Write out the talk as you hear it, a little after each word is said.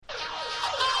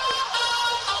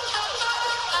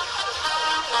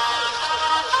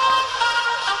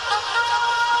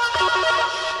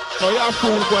No, you're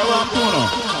fool, boy. What I'm doing now?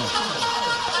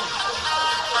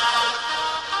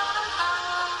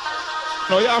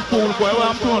 No, you're fool, boy. What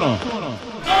I'm doing now?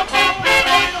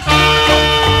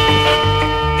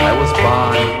 I was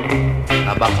born in a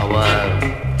back world,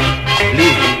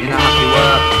 lived in a happy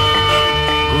world,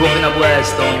 grew up in a boy's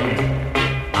town,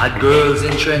 had girls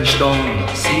in trench town.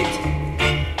 See it?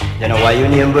 You know why you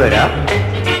name brother?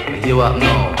 You hear what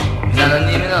now? It's not a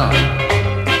name, you know.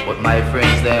 But my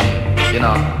friends, them, you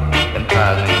know, them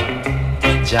call me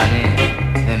Johnny.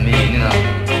 Them mean, you know,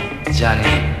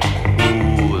 Johnny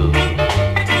Cool.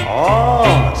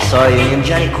 Oh, so you name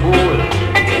Johnny Cool?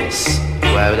 Yes,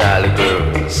 why with all the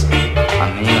girls?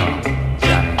 I'm, you know,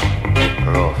 Johnny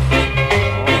Rough.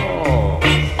 Oh.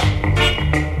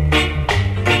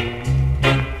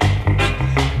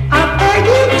 I beg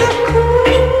you to cool,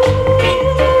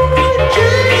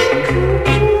 Johnny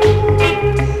Cool.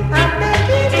 I beg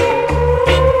you to cool,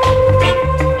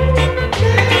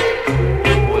 Johnny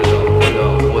Cool.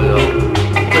 Hold on.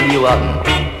 What do you happen?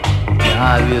 You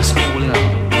always cool, you know.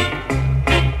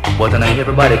 But I know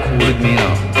everybody cool with me, you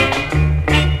know.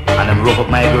 And them rough up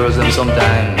my girls them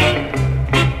sometime.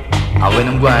 And when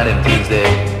I'm going them things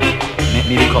there, make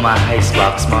me become an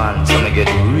icebox man. So me get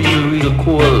real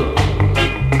cool.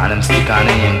 And them stick on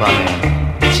the name for me,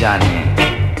 Johnny.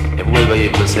 Everywhere you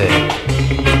people say,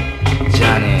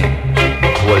 Johnny,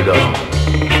 hold on.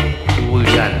 Cool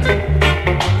Johnny.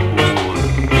 Cool.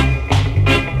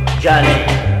 Johnny,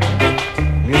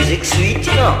 music sweet,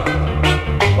 you know,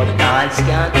 but dance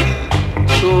can't keep.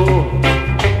 Sure.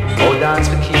 How dance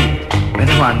for keep? When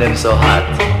the man them so hot,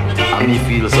 and me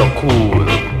feel so cool.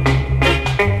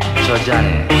 So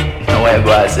Johnny, now why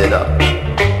go I say that?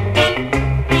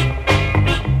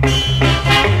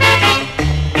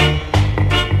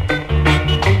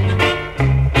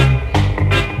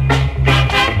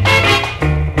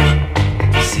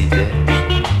 See there?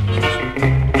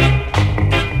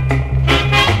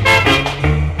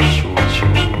 Sure.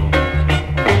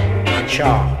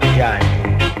 Sure, Johnny.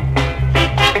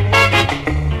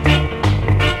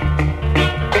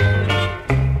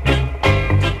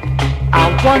 I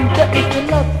wonder if you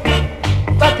love me,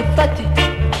 fatty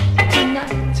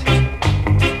tonight.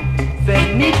 Then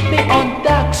meet me on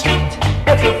Dark Street,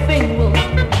 everything will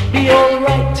be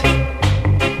alright.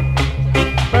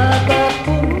 Ba-ba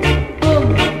boom boom,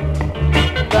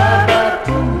 ba-ba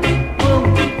boom boom,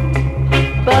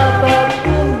 ba-ba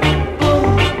boom boom,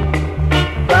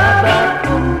 ba-ba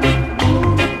boom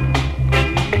boom.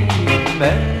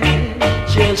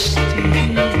 Majesty,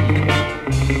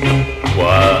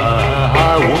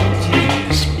 why won't you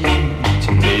speak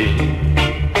to me?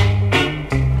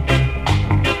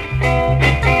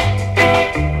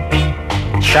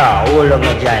 Sure, hold on,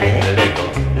 Johnny. Let go.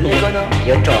 Let go now.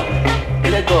 You talk.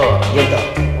 Let go. You talk.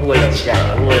 Hold on,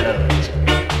 Johnny. Hold on.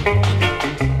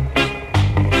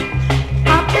 I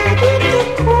beg you to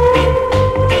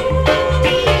cool,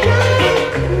 Johnny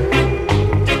Cool.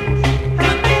 I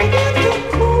beg you to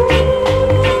cool,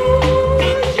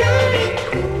 Johnny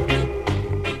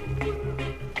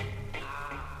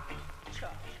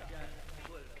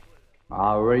I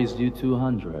raised you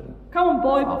 200. Come on,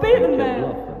 boy, I beat think him, you're man.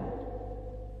 bluffing.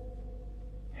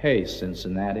 Hey,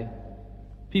 Cincinnati,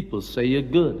 people say you're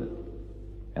good,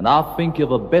 and I think you're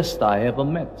the best I ever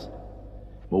met.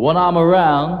 But when I'm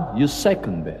around, you're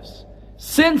second best.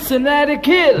 Cincinnati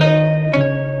Kid!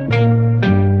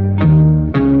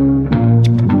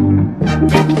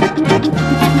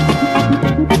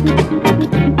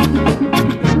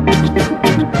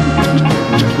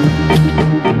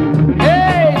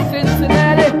 Hey,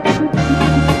 Cincinnati!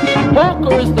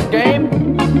 Poker is the game.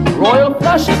 Royal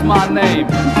Flush is my name.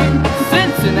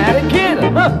 Cincinnati Kid.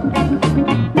 Huh.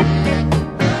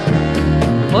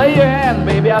 Play your hand,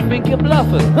 baby. I think you're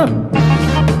bluffing. Huh.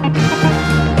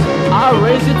 I'll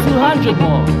raise you 200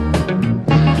 more.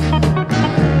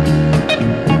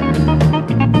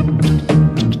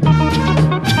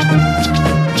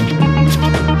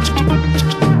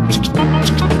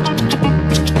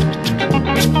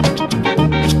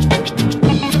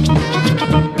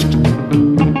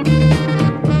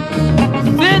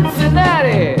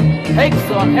 Cincinnati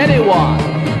takes on anyone,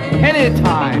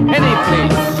 anytime, any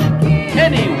place,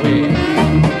 anywhere.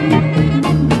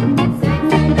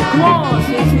 Come on,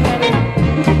 Cincinnati.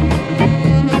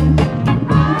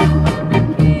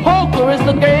 Poker is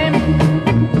the game.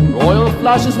 Royal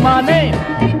Flush is my name.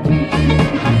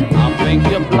 I think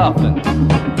you're bluffing.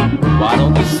 Why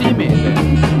don't you see me then?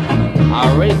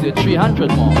 I'll raise you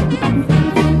 300 more.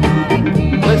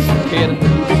 Listen, kid.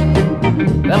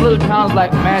 Them little towns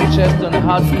like Manchester and the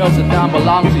outskirts of town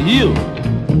belong to you.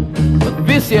 But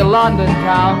This here London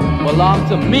town belong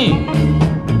to me.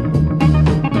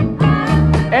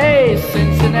 Hey,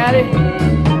 Cincinnati,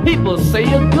 people say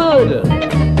you're good.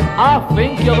 I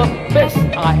think you're the best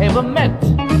I ever met.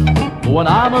 But when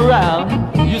I'm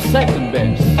around, you're second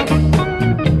best.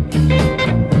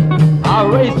 I'll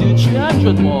raise you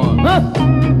 300 more. Huh?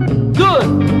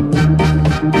 Good.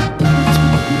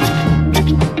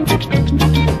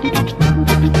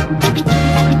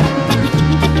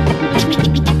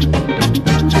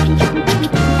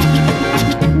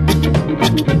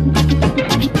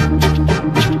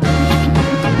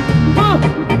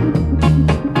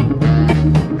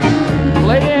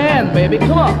 Baby,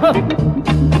 come on, huh?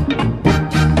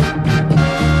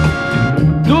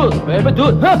 Do it, baby, do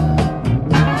it, huh?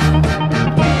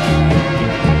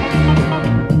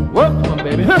 Work for me,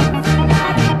 baby, huh?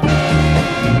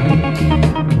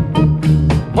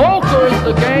 Poker is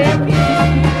the game.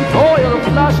 Royal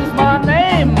Flush is my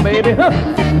name, baby, huh?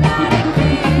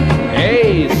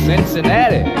 Hey,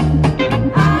 Cincinnati,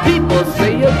 people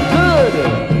say you're good,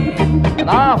 and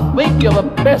I think you're the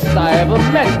best I ever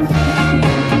met.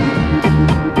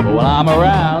 When I'm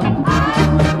around,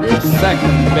 you're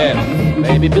second best.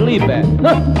 Baby, believe that.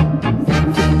 Huh?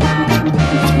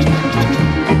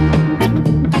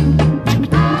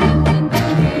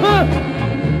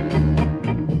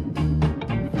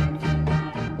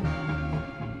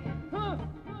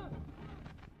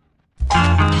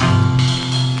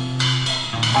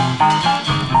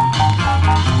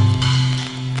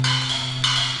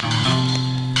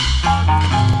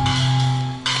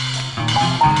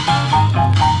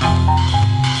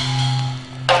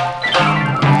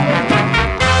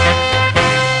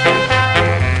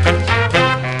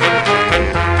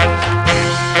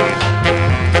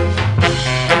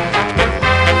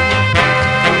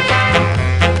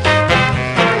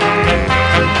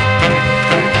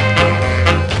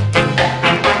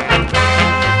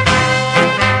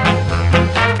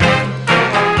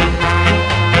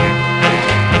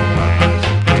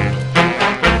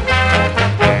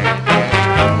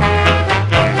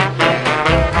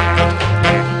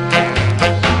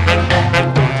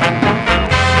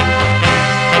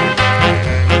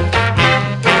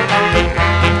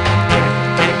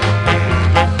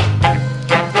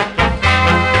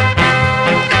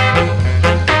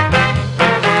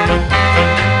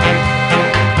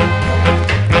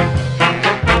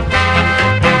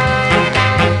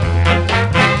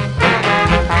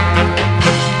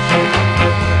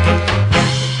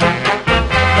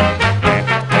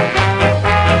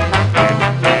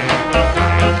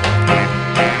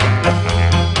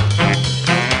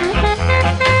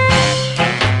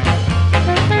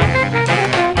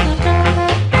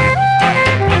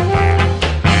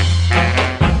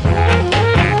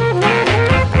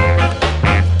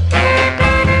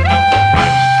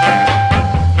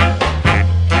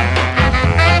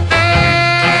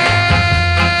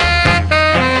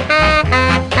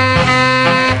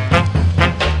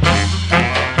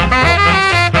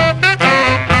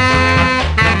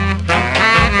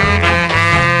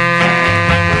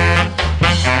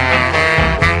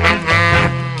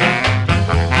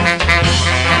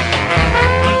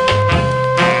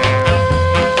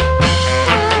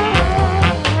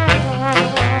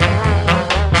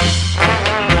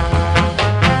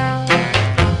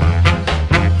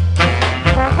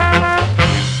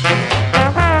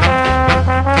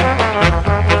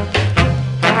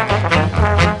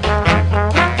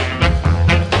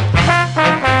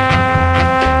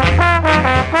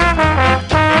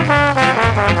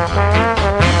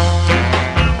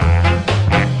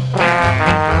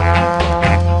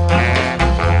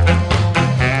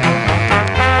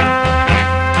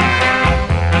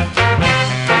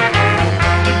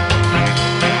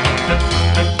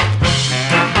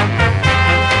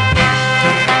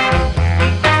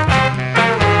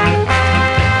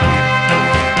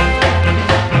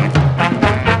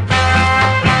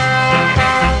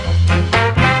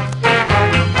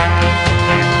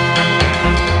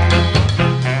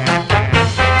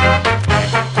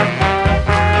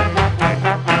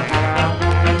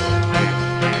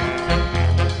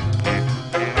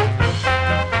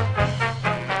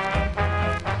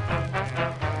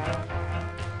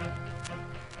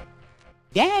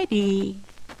 Daddy.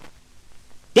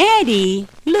 Daddy,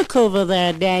 look over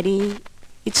there, Daddy.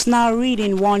 It's now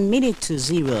reading 1 minute to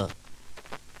 0.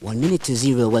 1 minute to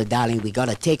 0. Well, darling, we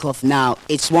gotta take off now.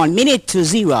 It's 1 minute to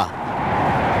 0.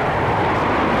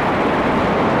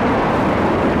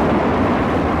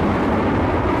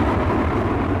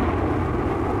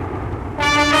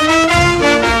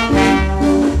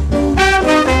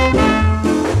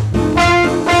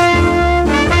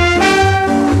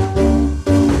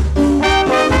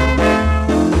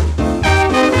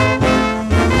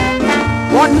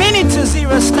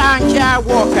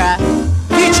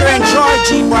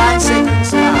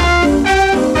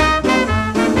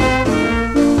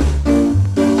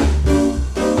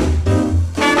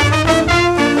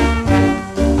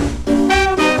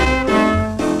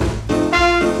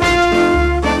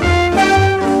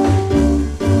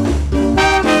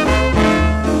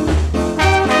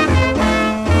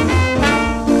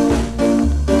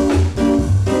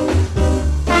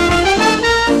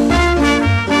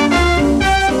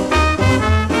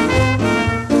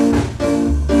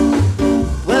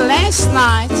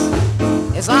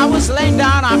 night, as I was laying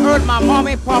down, I heard my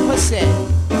mommy and papa say,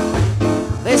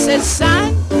 they said,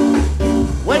 son,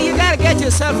 well, you gotta get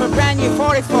yourself a brand new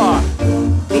 44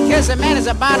 because the man is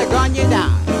about to gun you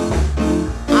down.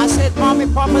 I said,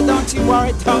 mommy, papa, don't you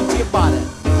worry, don't you bother,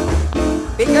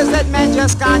 because that man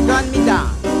just can't gun me down.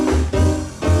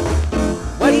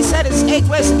 Well, he said it's 8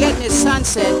 ways to getting his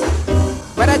sunset,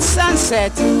 but at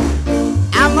sunset,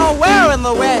 I'm nowhere in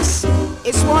the west.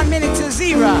 It's 1 minute to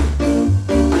 0.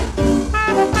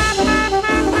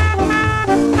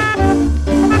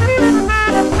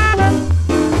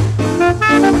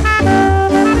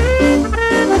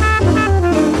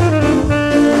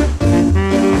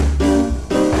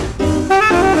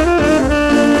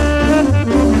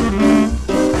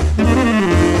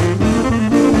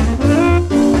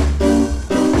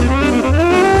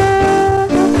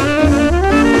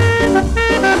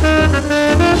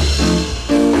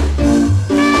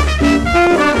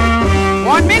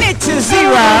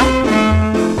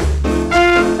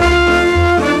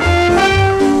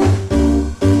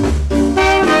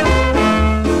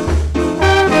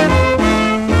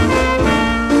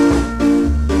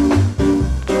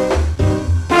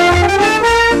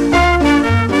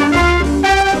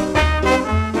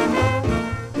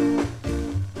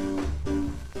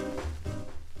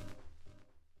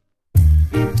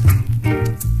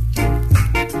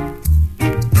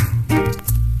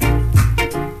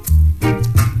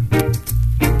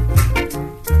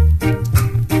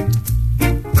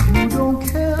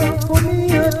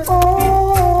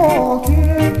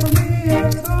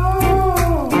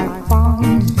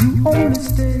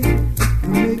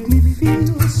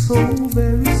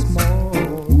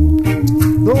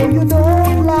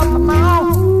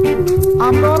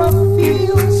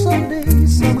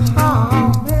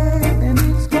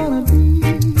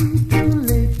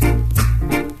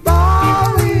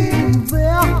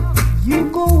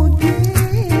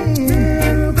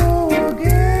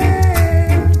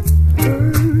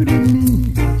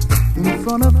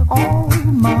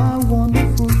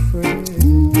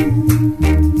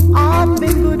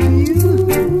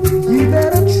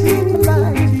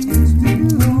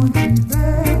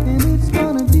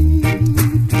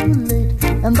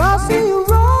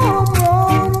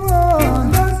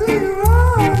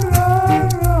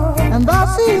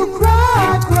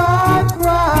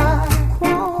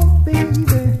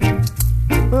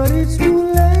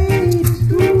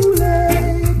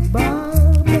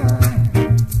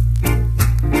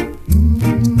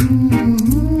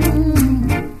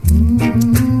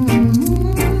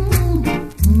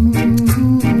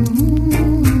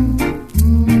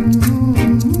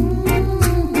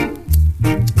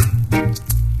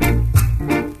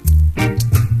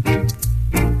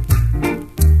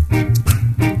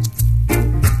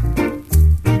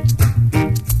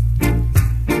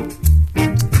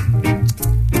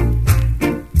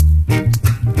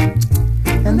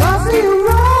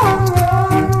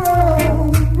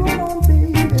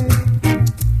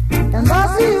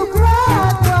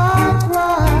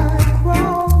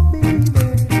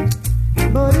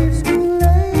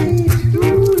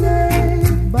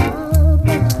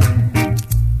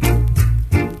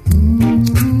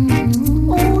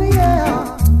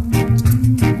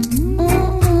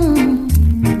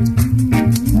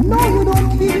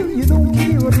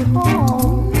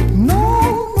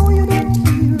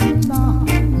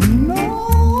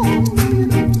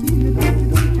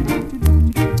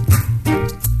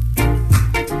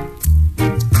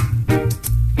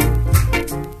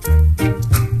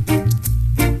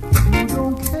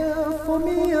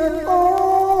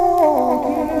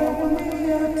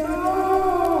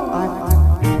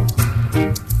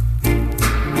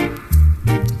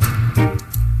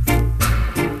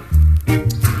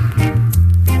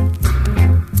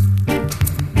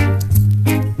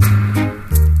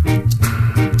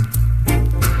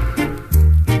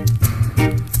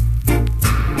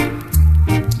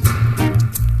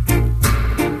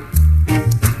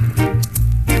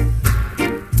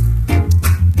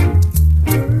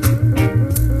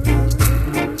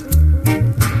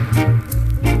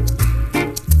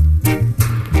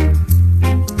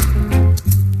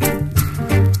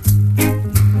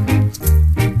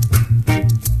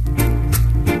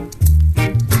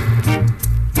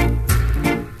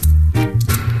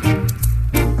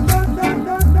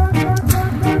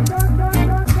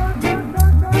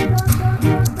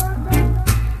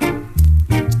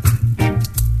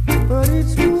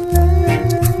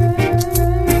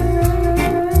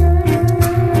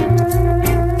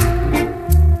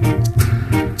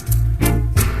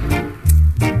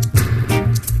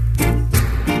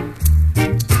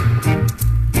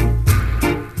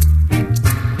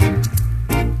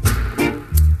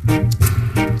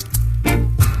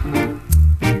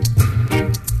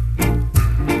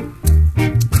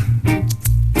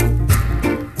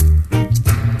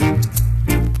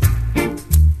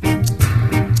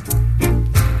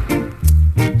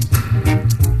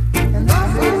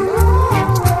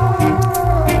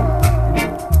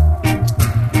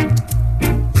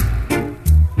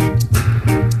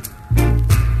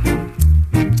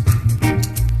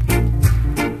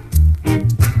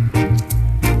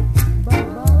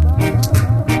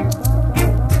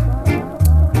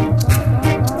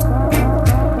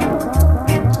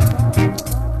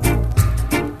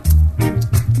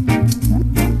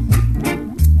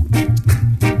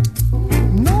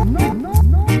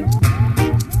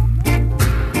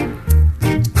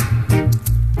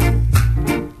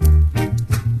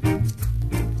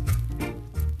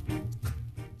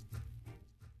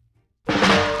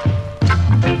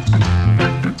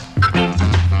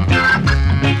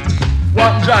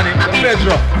 Johnny, from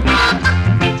Pedro.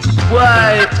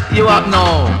 Why you up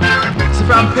now? See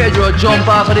from Pedro jump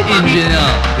off of the engine,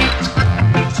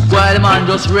 Why the man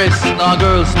just rest, now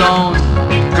girls down,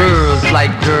 girls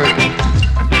like dirt.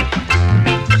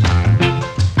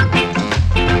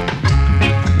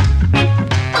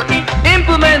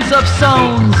 Implements of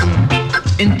sounds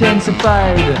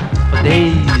intensified for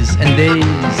days and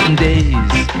days and days.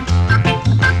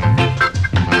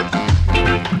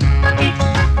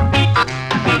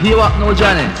 Here up now,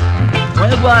 Johnny. What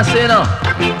you gonna say now?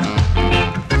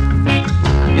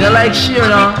 You don't like sheer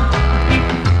now?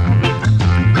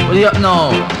 What you up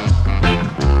now?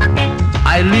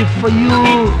 I live for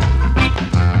you.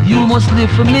 You must live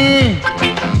for me.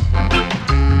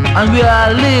 And where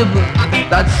I live,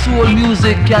 that soul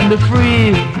music can be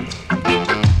free.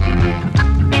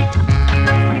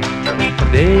 For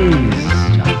days.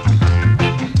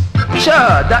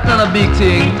 Sure, that's not a big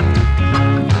thing.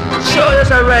 Sure,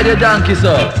 yes, I ride a donkey,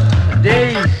 sir.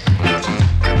 Days.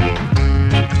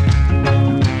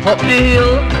 Up the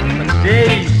hill,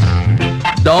 days.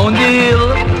 Down the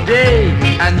hill, days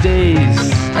and days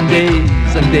and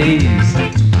days and days.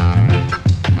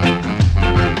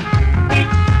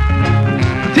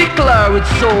 Tickler with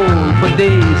soul for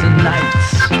days and nights.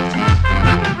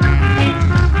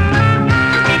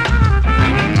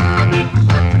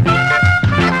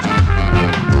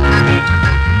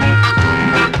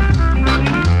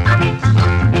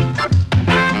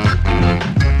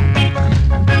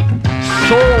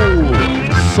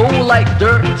 Soul like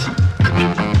dirt,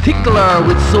 tickler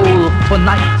with soul for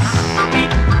nights.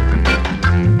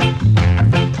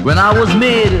 When I was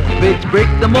made, break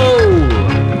the mold.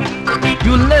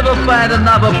 You'll never find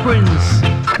another prince.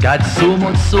 Got so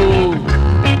much soul,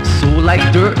 soul like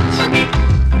dirt.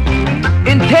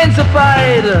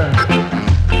 Intensified,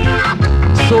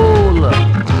 soul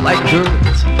like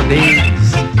dirt for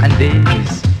days and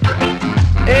days.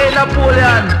 Hey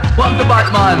Napoleon, welcome to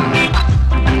Batman.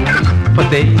 For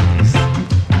days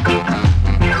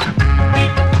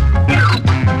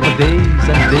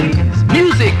and days.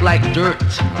 Music like dirt.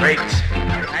 Great.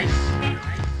 Nice.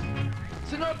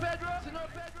 Senor Pedro.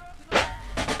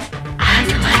 I'm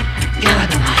the one, you're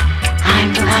the one. I'm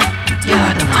the one,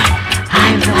 you're the one.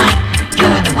 I'm the one,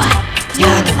 you're the one.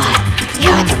 You're the one,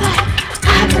 you're the one.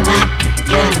 I'm the one,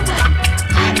 you're the one.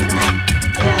 I'm the one,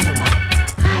 you're the one.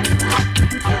 I'm the one,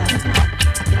 you're the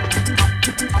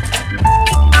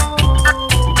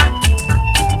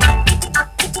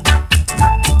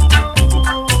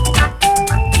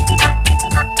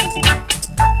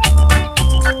one.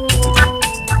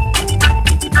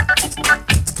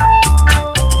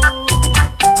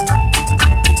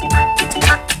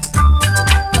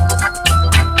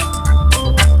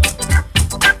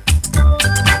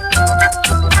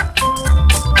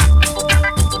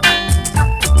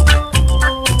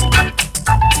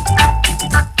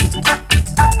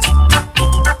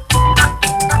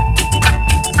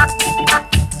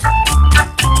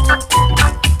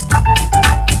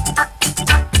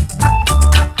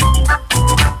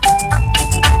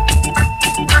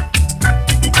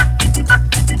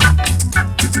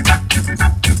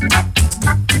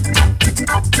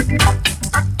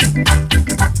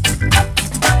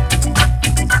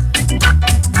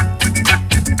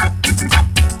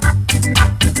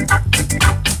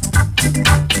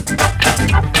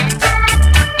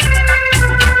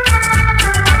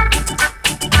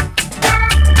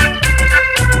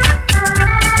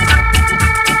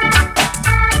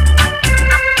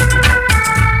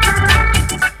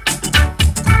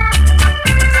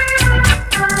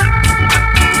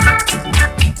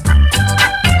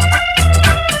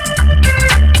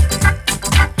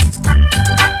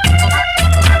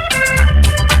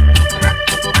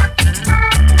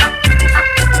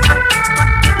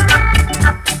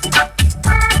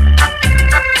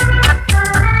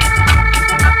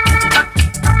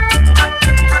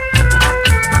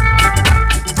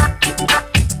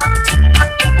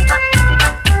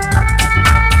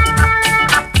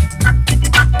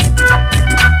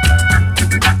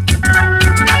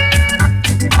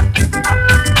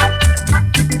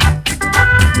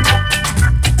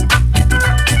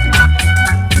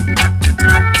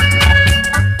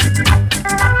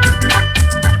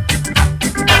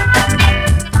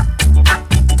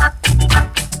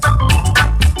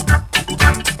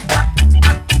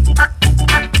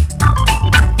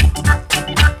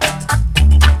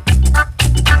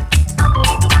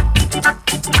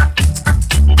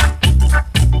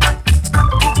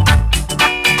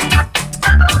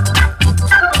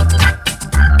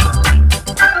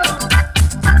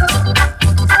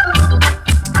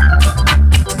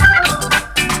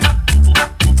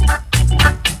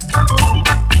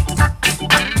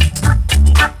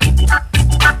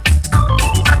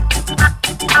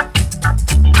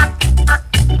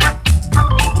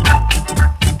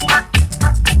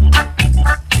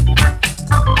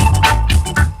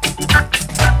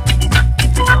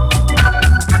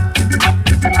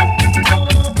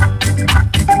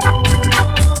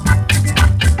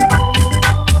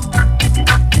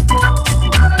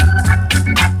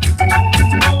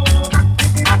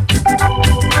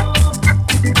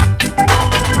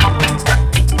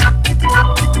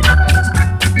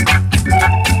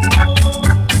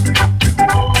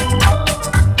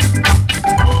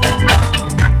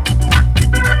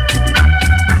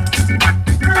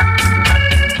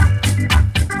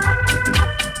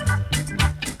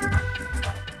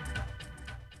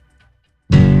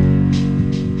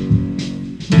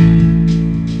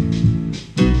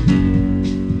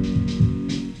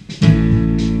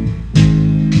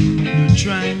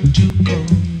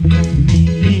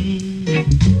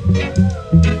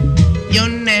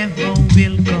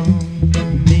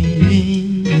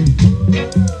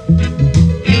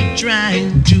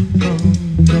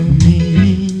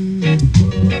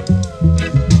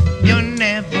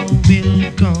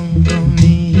 Congo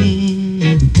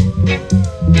me,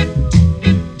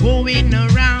 going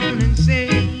around and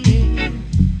saying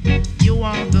you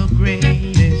are the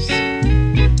greatest.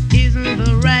 Isn't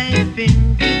the right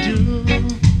thing to do?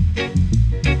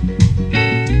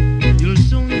 You'll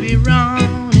soon be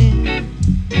running,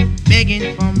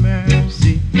 begging for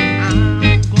mercy.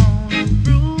 I'm gonna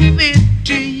prove it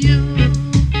to you.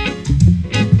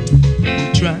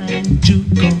 Trying to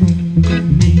conquer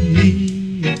me.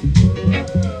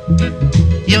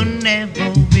 You never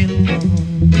will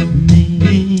conquer me.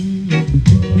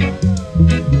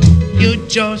 You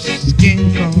just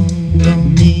can't conquer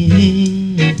me.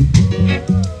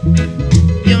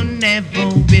 You never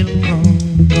will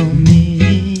conquer me.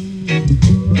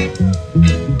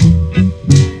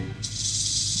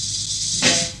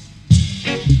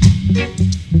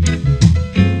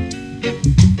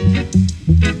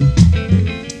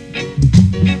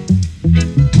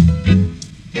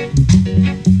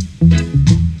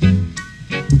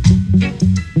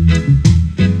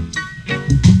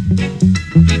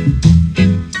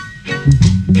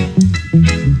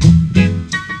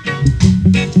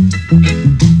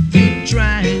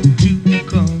 Trying to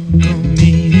conquer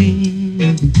me.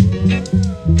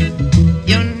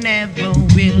 You never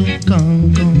will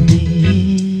conquer me.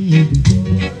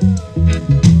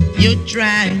 You're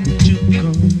trying to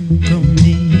conquer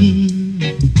me.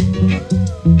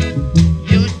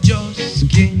 You just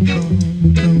can't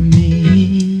conquer me.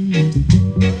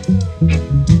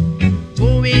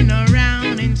 Going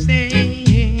around and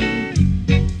saying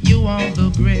you are the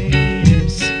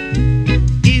greatest.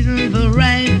 Isn't the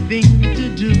right thing to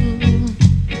do?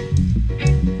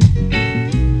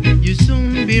 You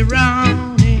soon be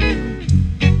running,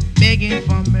 begging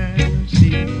for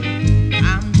mercy.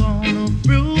 I'm gonna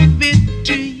prove it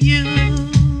to you.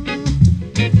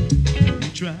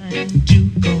 Trying to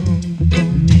conquer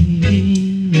me.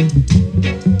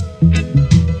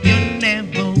 You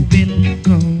never will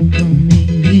conquer me.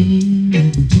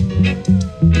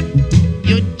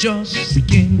 You just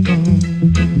can't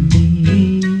conquer me.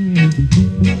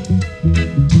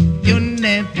 You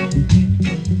never will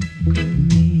conquer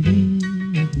me.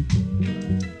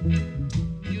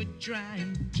 You're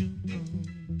trying to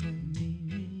conquer me.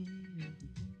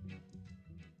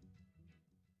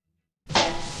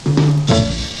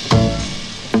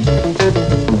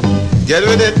 Get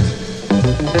with it.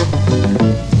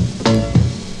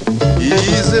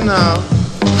 Easy now.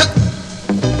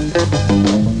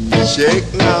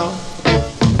 Shake now.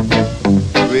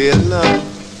 Real now.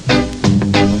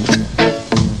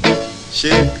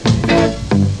 Shake.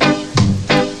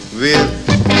 Real.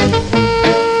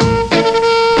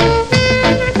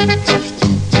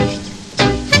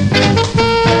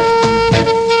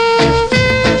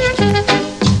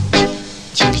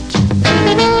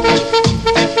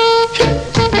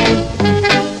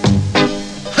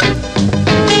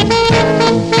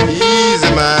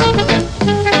 Easy man.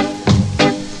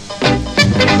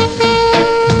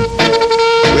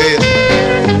 Wait.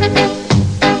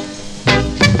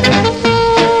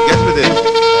 Get with it.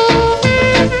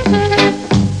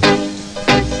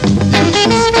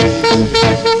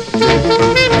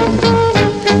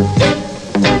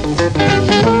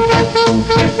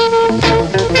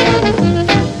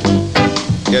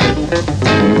 Get it.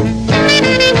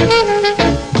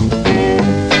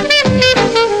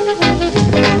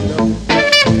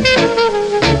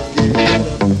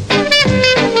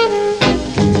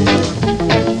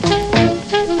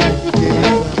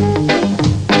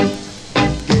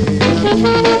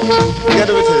 Get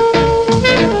with it.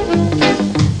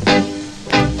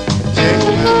 Shake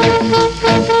now.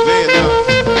 Wait now.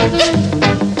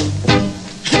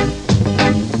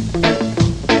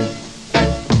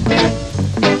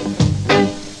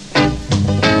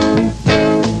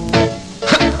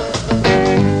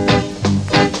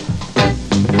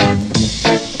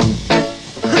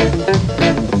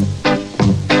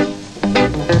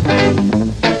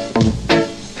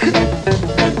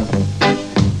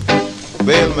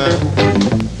 Well, man.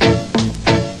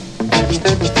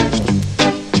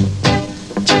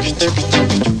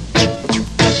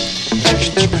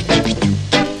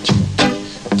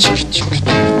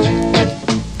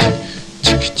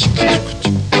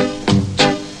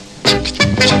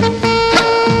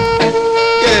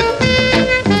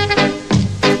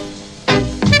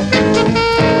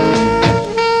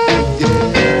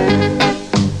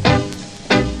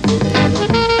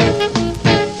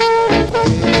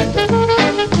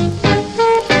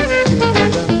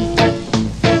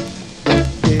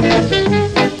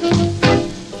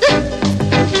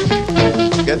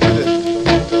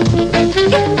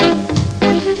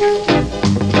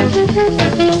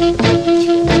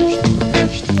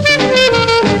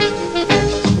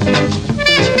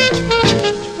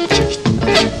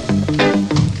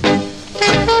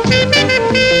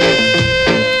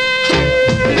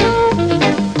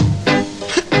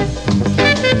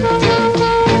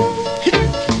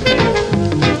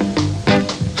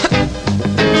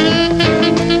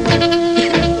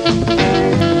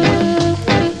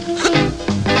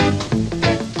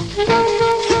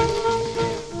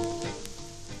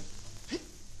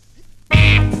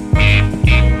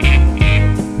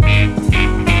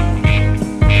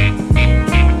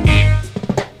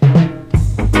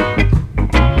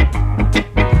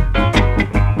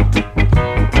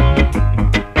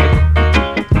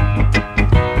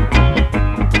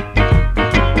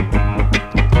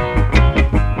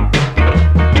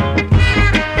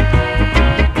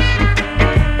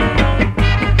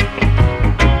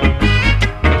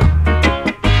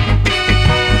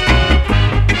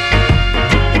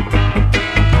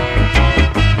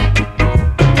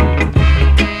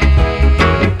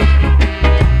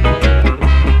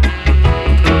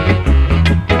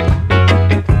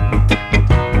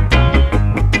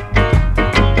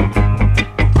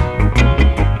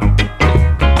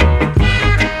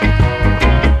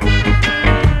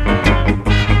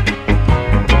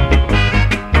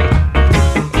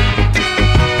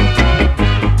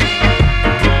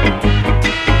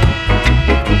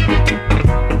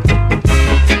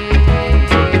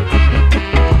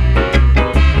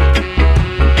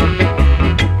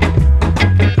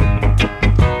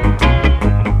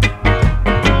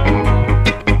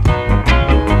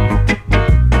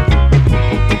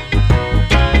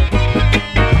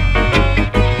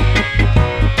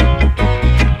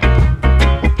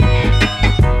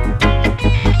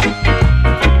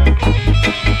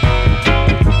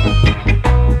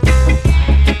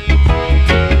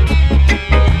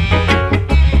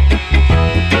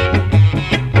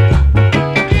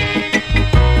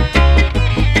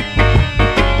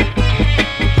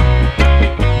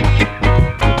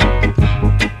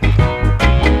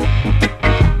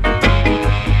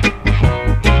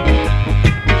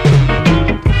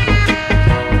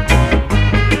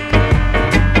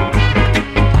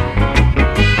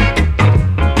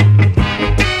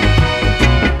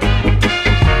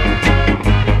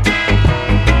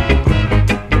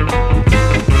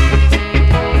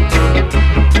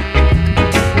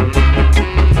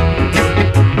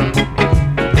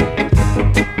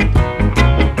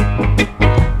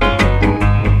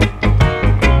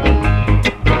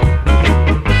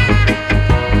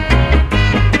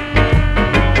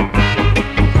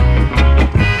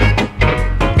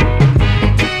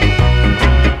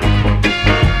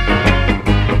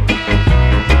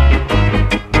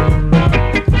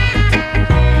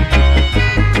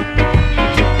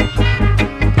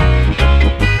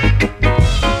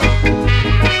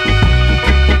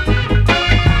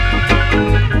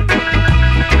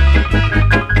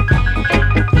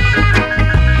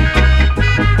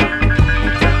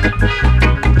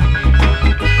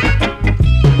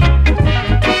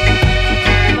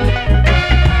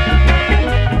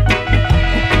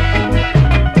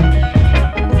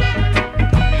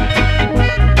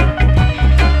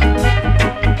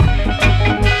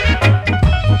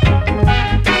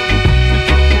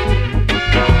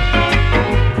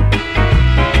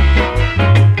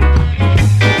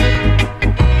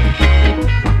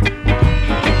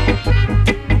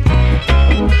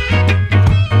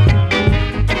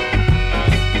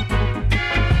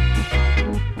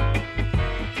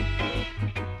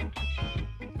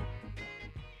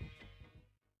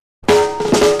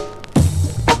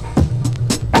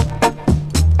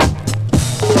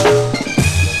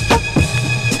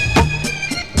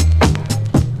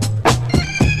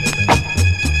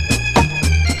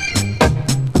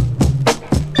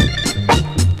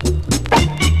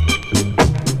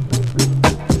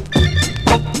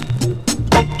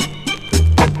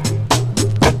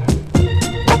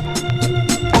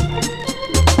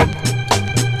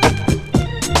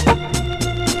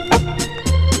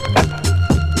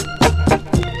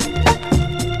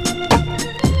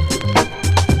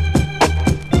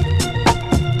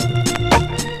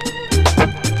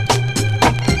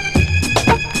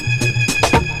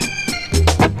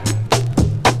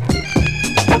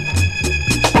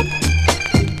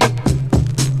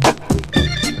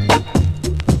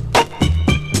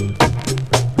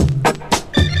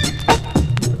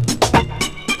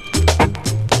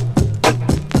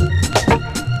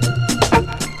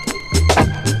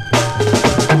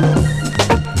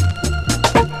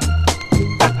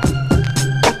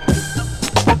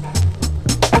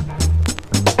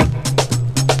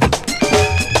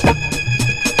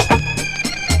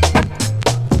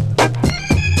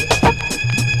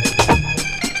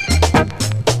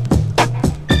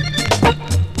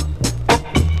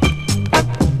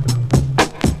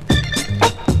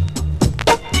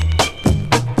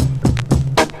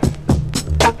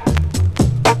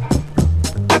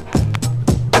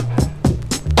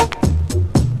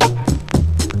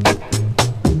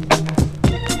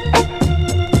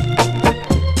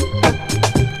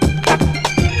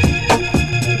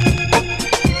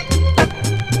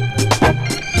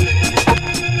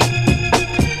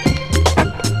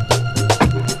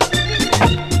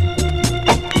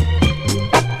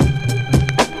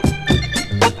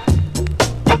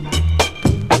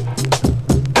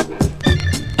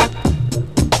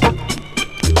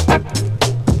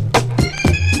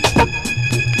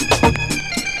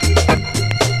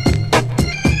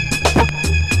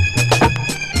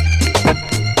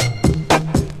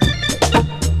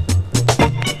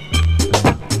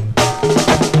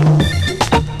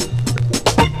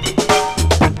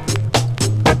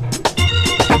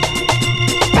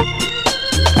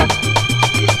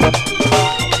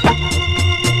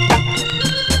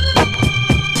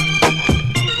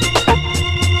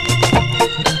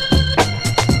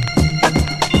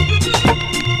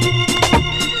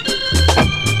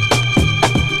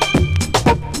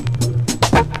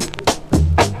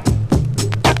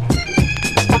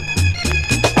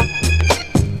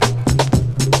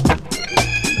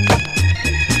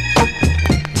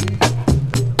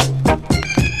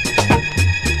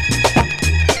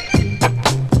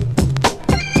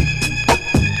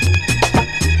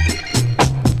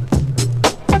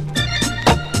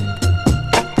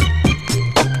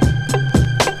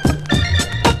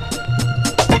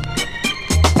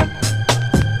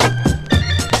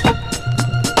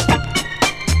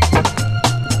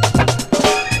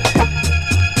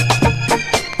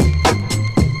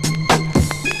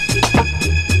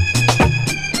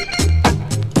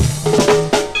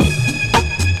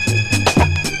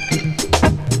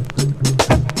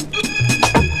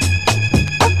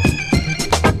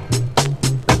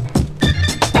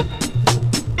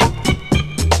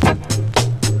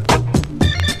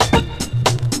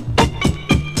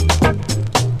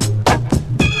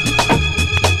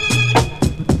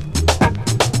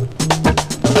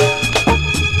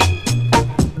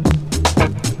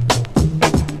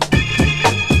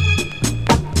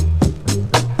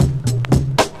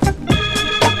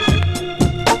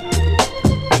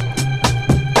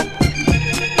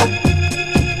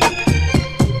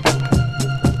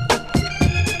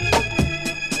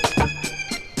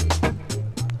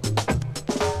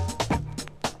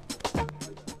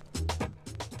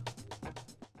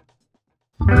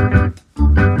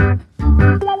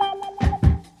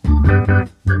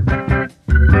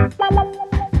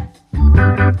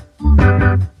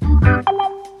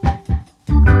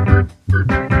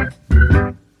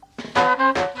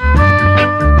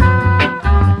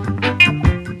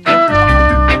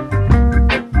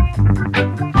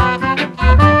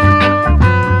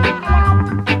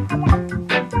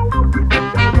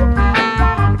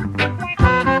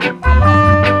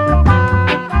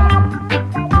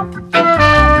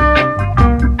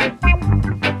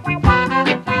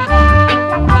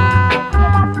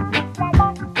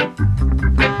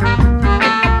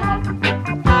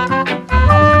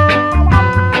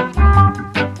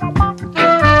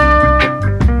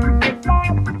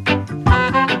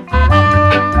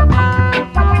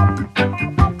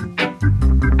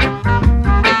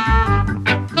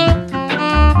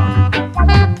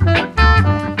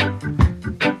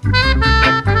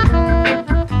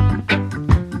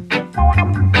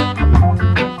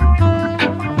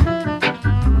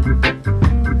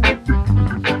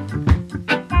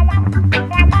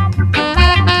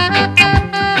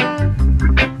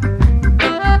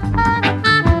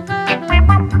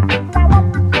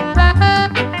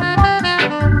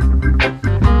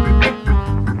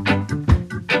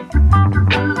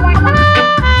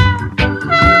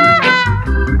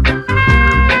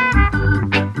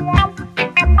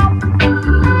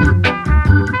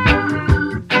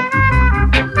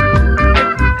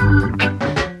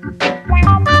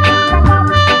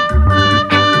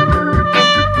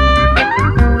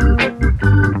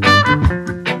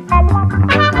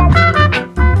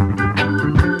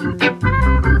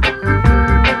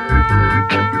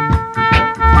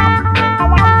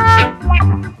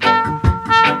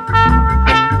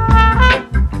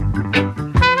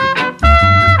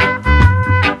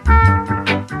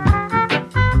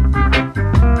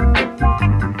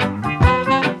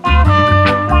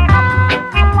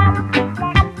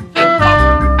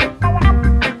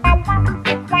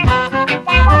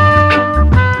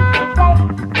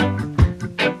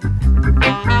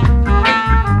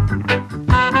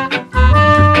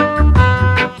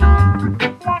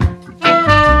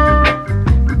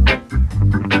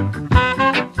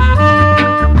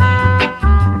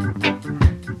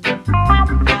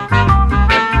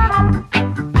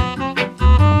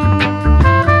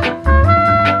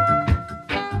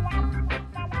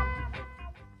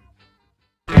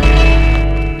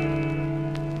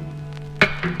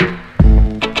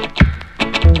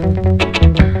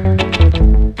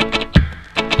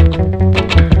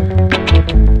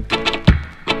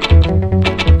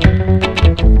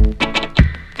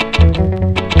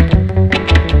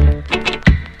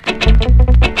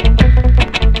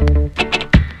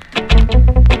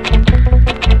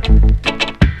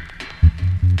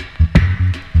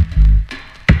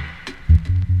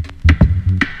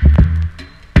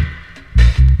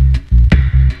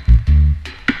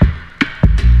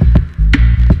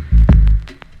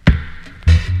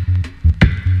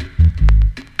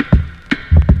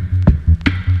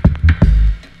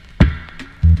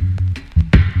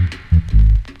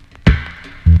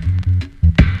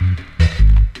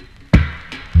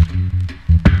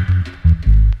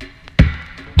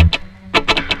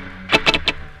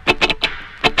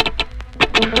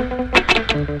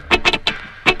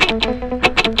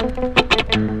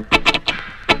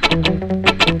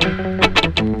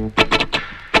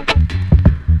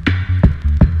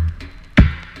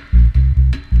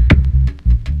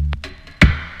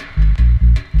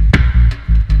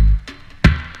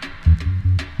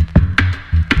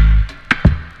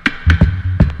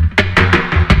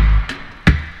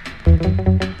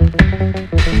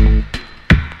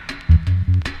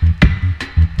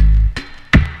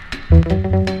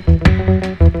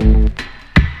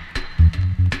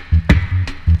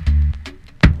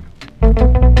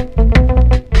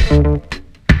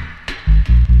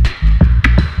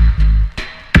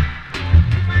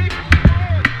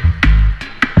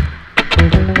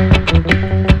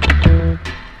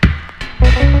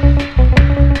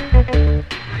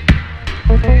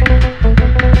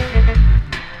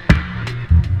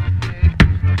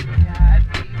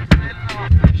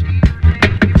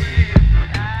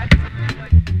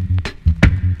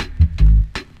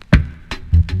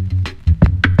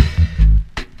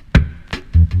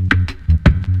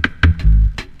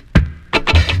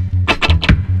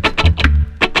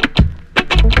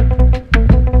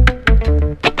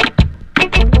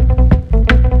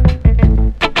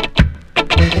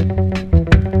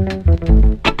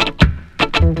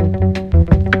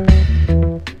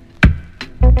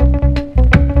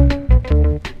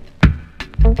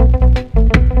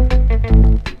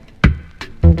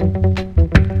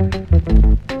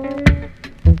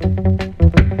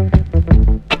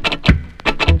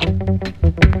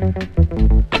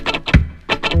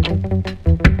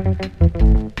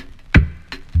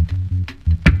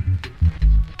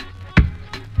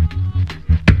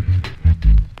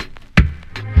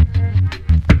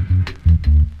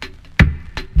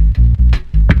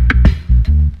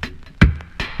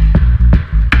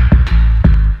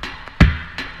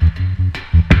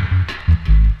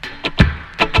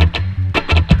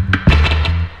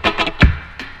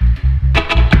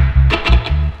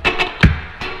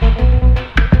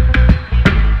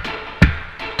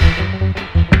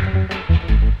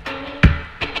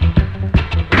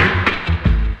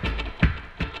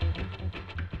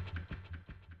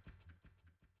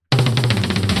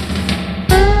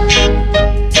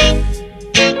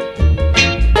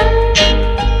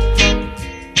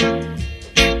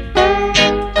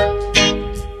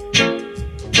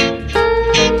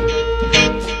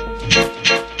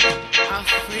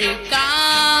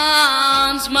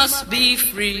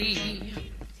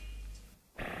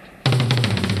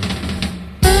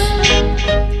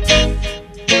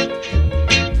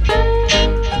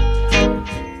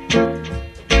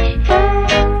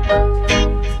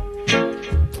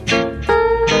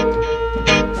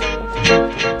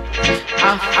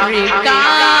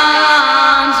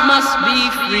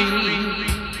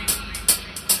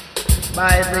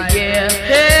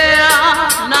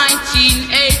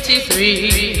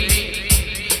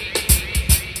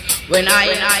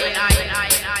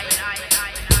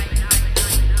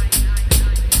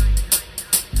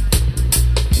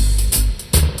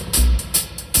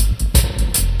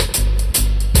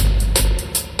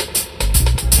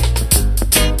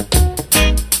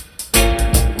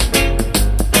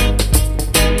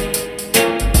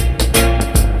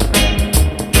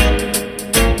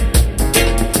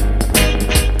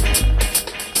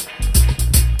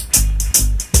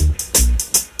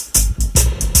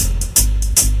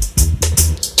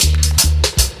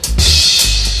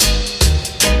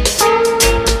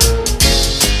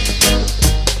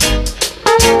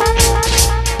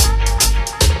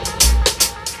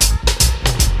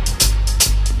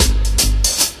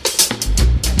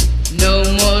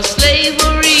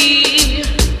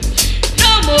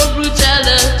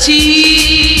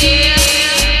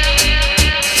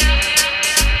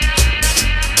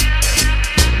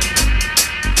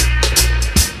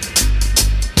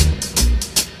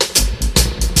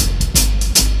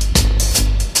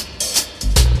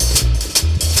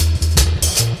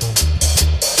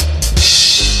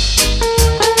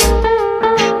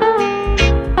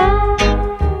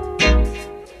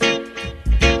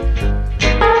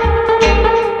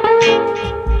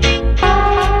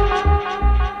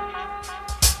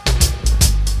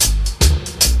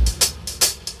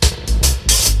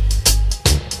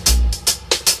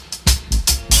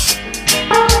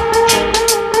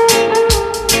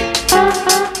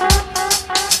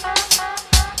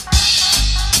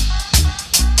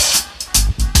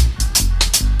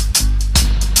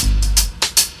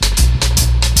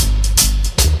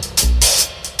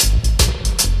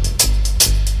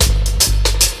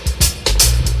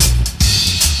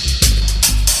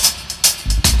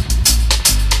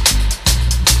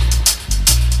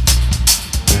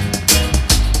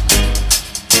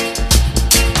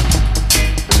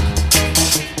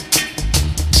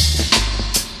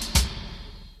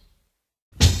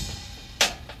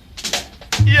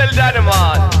 Tell Daddy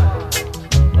man.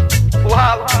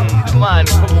 Well, the man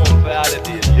come home for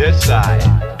holiday. Yes, I.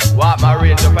 Walk my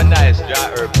range up a nice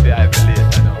dry herb for I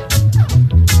later now.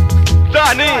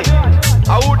 Danny,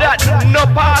 how that no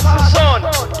pass the sun?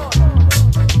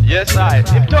 Yes, I.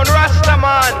 Him turn Rasta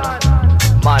man.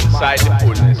 Man side the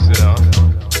fullness, you know.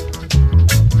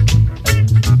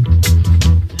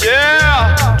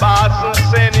 Yeah, Boston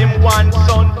send him one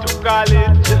son to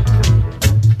college.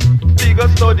 He go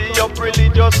study up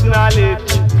religious knowledge.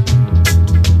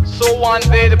 So one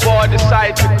day the boy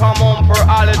decide to come home for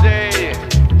holiday.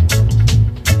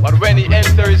 But when he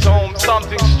enters his home,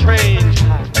 something strange.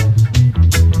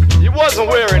 He wasn't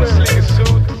wearing slick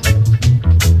suit,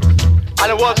 and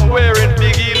he wasn't wearing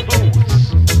big heel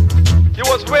boots. He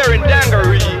was wearing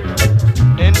dungaree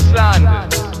and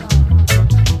sandals,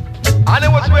 and he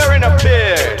was wearing a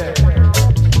beard.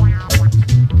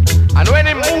 And when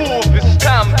he moved the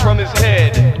stamp from his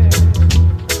head,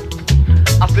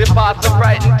 I say parts of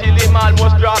frightened till him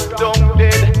almost dropped down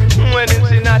dead. When him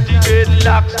see natty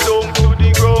dreadlocks down to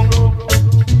the ground.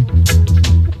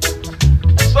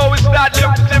 So his dad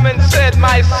looked at him and said,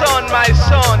 my son,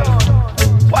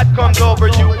 what comes over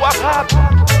you? What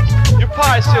happened? You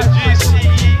passed your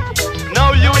GCE,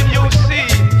 now you in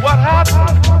UC. What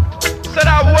happened? Said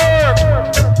I work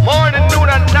morning, noon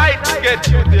and night to get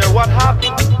you there. What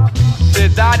happened?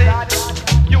 Said Daddy,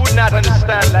 you would not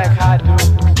understand like I do.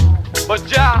 But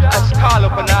Jah has called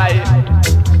up an eye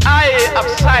of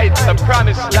sight, the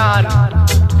promised land.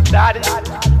 Daddy,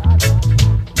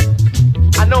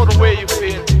 I know the way you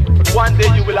feel, but one day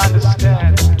you will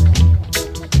understand.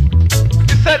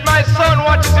 He said, my son,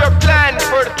 what is your plan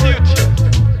for the future?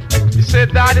 He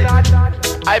said, Daddy,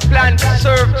 I plan to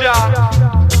serve Jah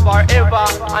forever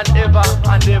and ever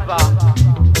and ever.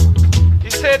 He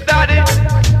said, Daddy,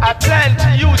 I plan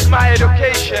to use my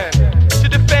education to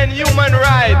defend human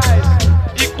rights,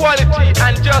 equality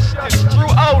and justice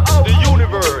throughout the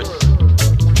universe.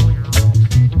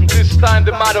 This time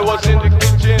the mother was in the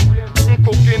kitchen,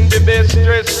 cooking the best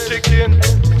dressed chicken.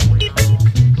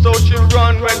 So she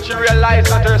run when she realized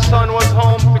that her son was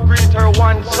home to greet her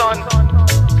one son.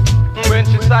 When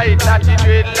she saw it, natty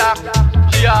dreadlock,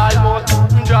 she almost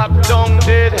dropped down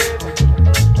dead.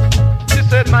 She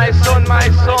said, my son,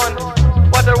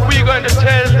 what are we going to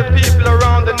tell the people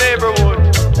around the neighborhood?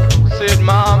 Said,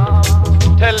 Mom,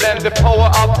 tell them the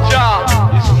power of Jah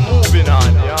is moving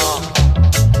on,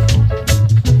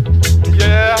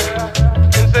 yeah.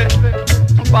 And say,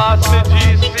 pass me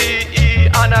GCE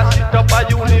and I sit up at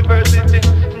university,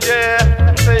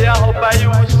 yeah. Say, I hope I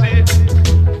you see.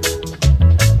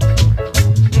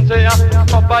 Say, I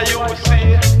hope I you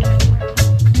see.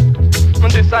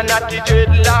 This a natty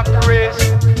dreadlock race.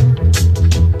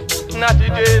 Natty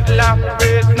dreadlock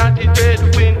race, natty dread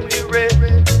win the race.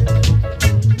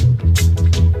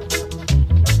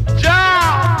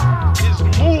 Jah is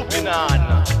moving on.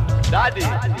 Daddy,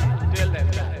 tell them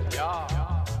that, yeah.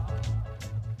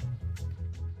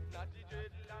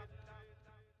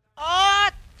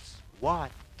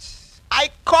 What? I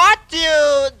caught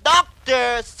you,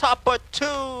 Dr. Supper 2.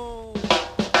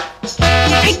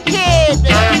 Kid.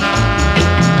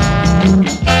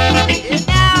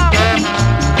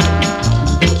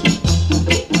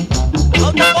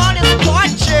 The one is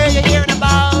torture you're hearing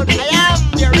about. I am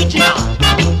the original.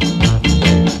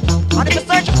 And if you're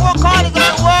searching for corners of the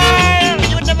world,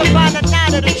 you would never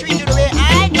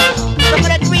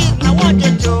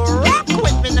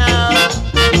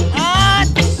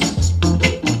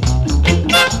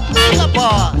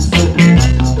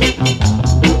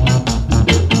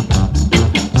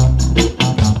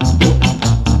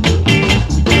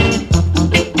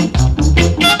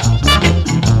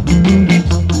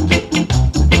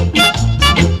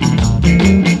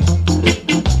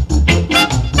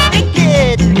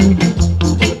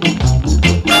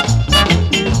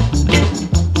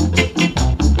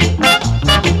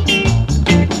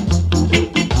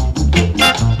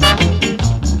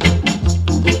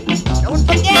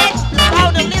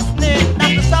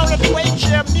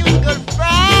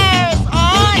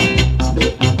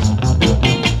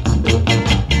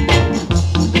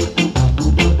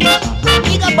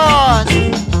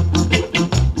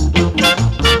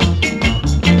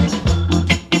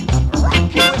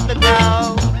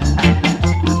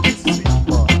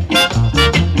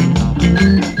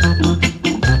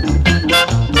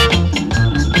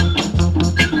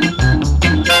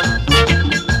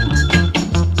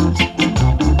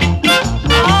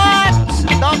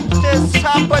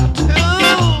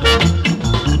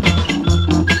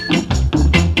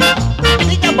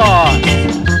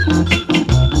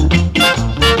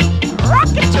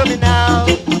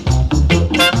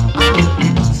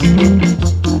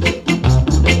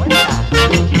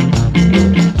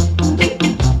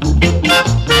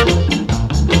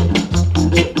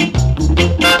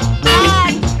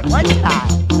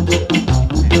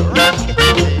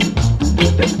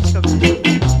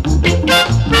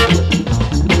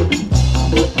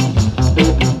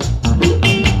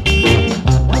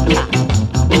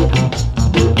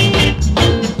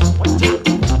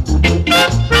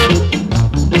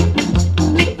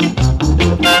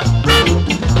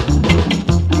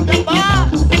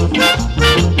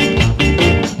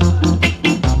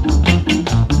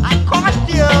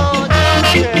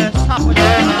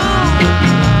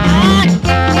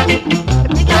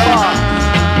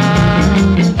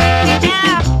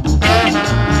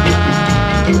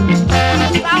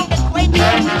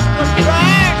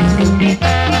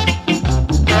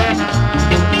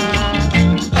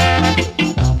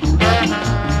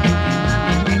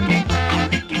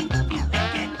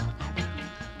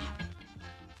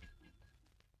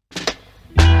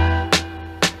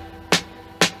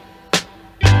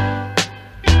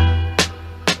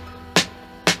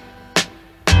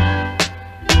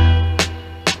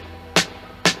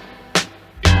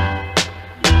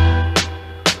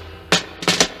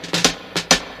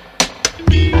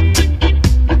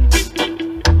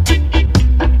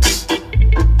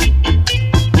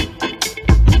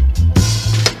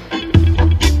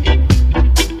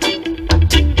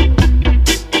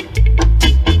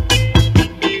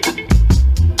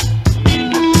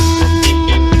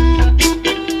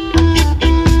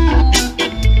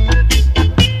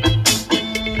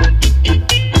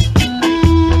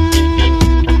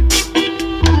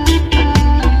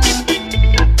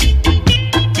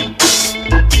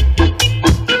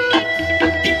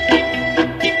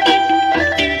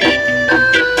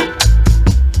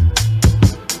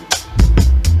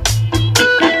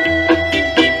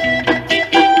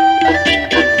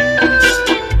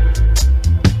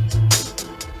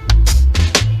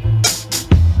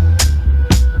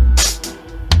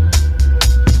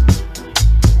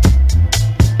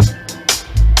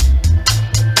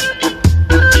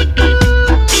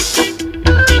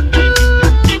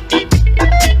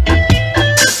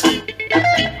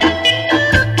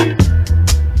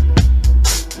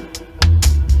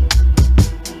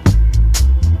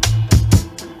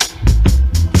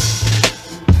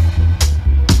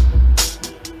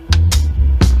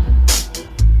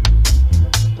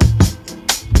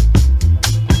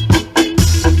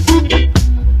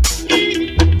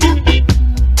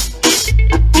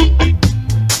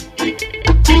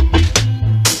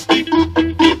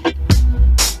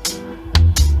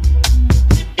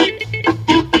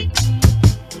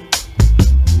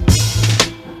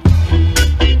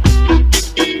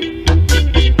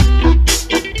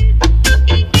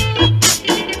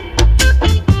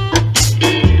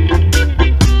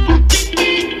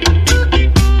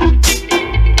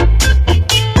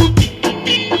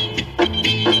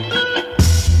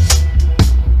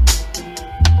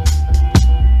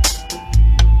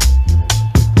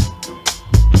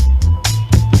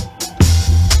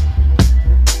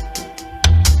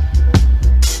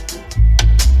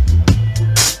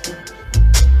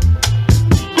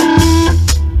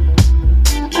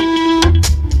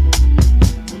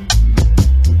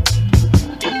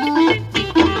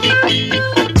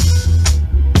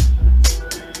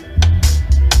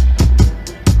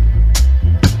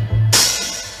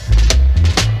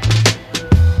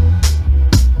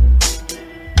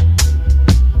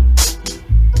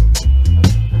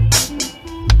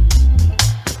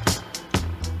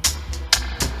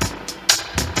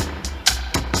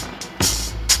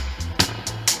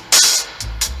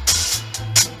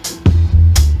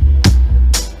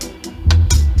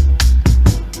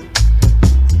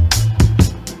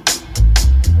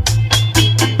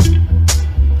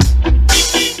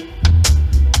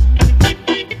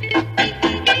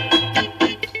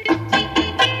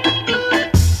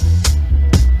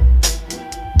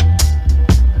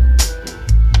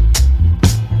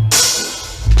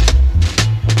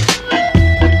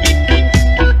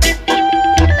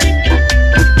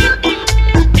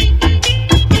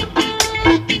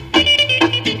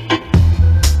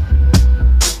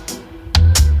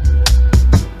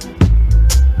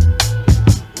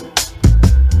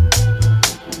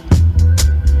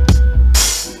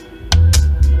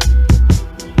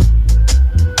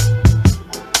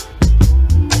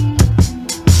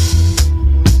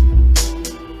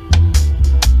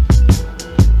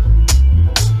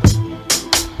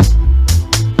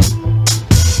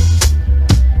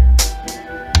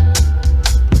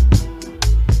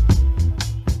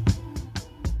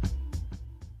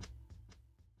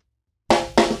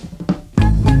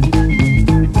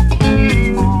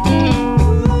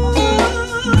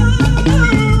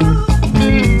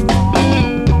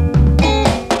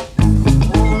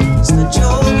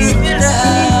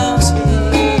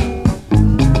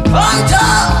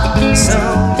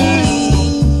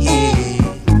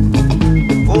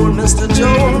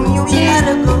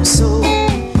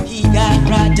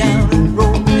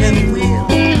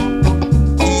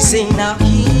Say now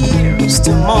here's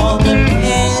to mother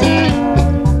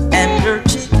hen and her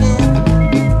chicken.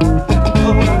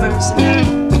 Oh mercy,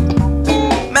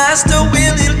 Master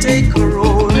Will, he'll take a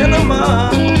roll in the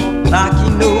mud like he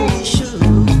know he should.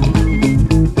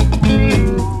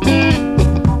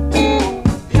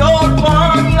 The old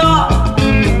barnyard,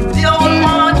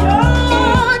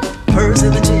 hers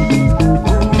in the chicken.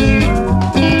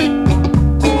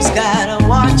 Who's gotta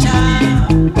watch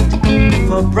out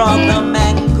for brother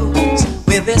mangoes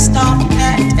with his top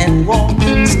hat and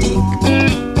walking stick?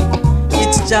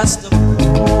 It's just a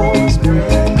fool's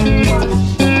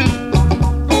brainwash.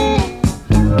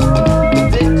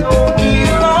 They told me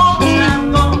a long time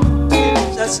ago,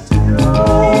 it's just a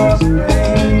fool's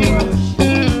brainwash.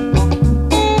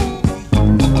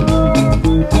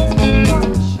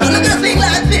 Now look at a thing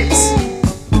like this.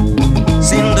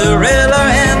 Cinderella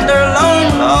and her long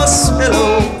lost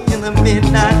pillow in the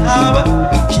midnight hour.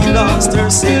 She lost her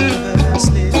silver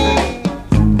slipper.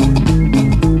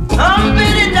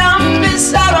 Humpty Dumpty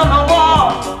sat on the wall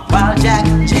while Jack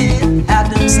and Jill had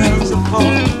themselves a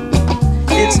fall.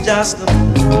 It's just a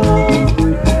fool,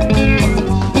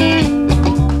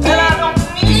 and I don't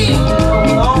need it no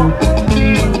longer.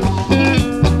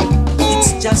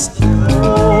 It's just a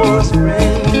fool's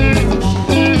brain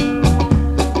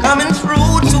coming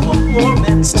through to a poor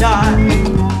man's child.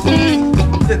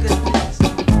 Look at this.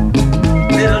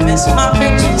 Little Miss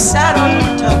Muffet, she sat on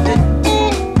her tuffet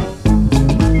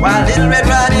while Little Red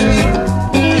Riding Hood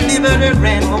delivered her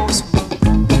grandma's.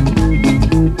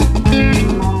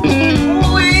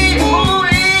 Ooh-wee,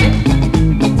 ooh-wee,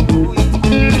 ooh-wee.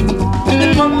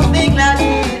 And one more thing like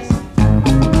this.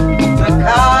 The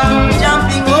cow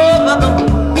jumping over the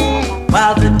moon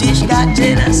while the dish got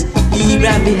jealous. He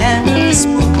grabbed the hand of the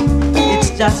spoon. It's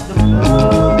just a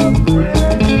fool.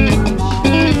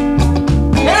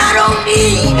 And I don't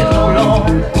need it no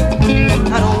longer.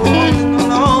 I don't want it no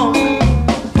longer.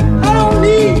 I don't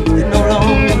need it no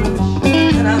longer.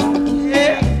 And I don't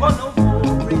care for no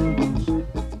more rich.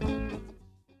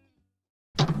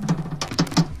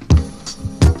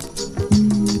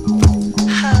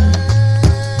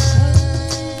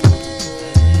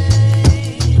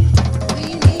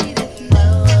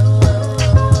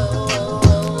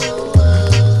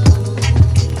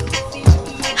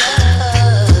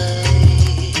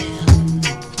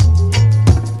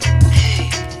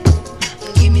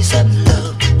 Give me some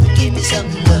love, give me some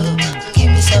love,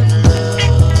 give me some love.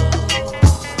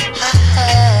 Hi.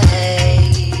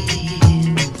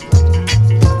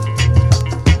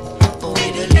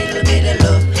 With a little bit of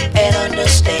love and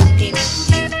understanding,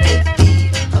 you could be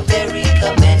a very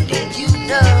commanding, you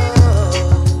know.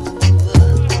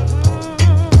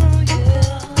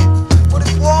 But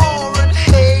if war and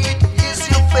hate is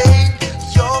your fate,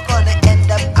 you're gonna end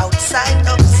up outside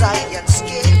of Zion's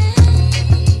gate.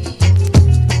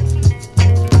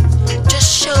 Just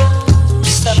show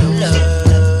some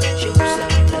love, show some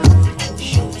love,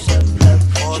 show some love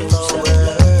for the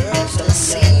world to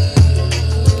see.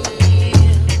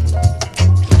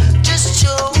 Just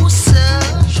show some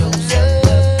love, show some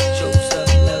love,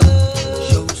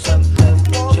 show some love,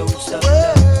 show some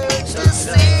love to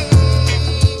see.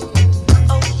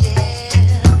 Oh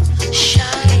yeah,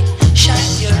 shine,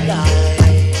 shine your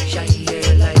light, shine your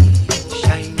light,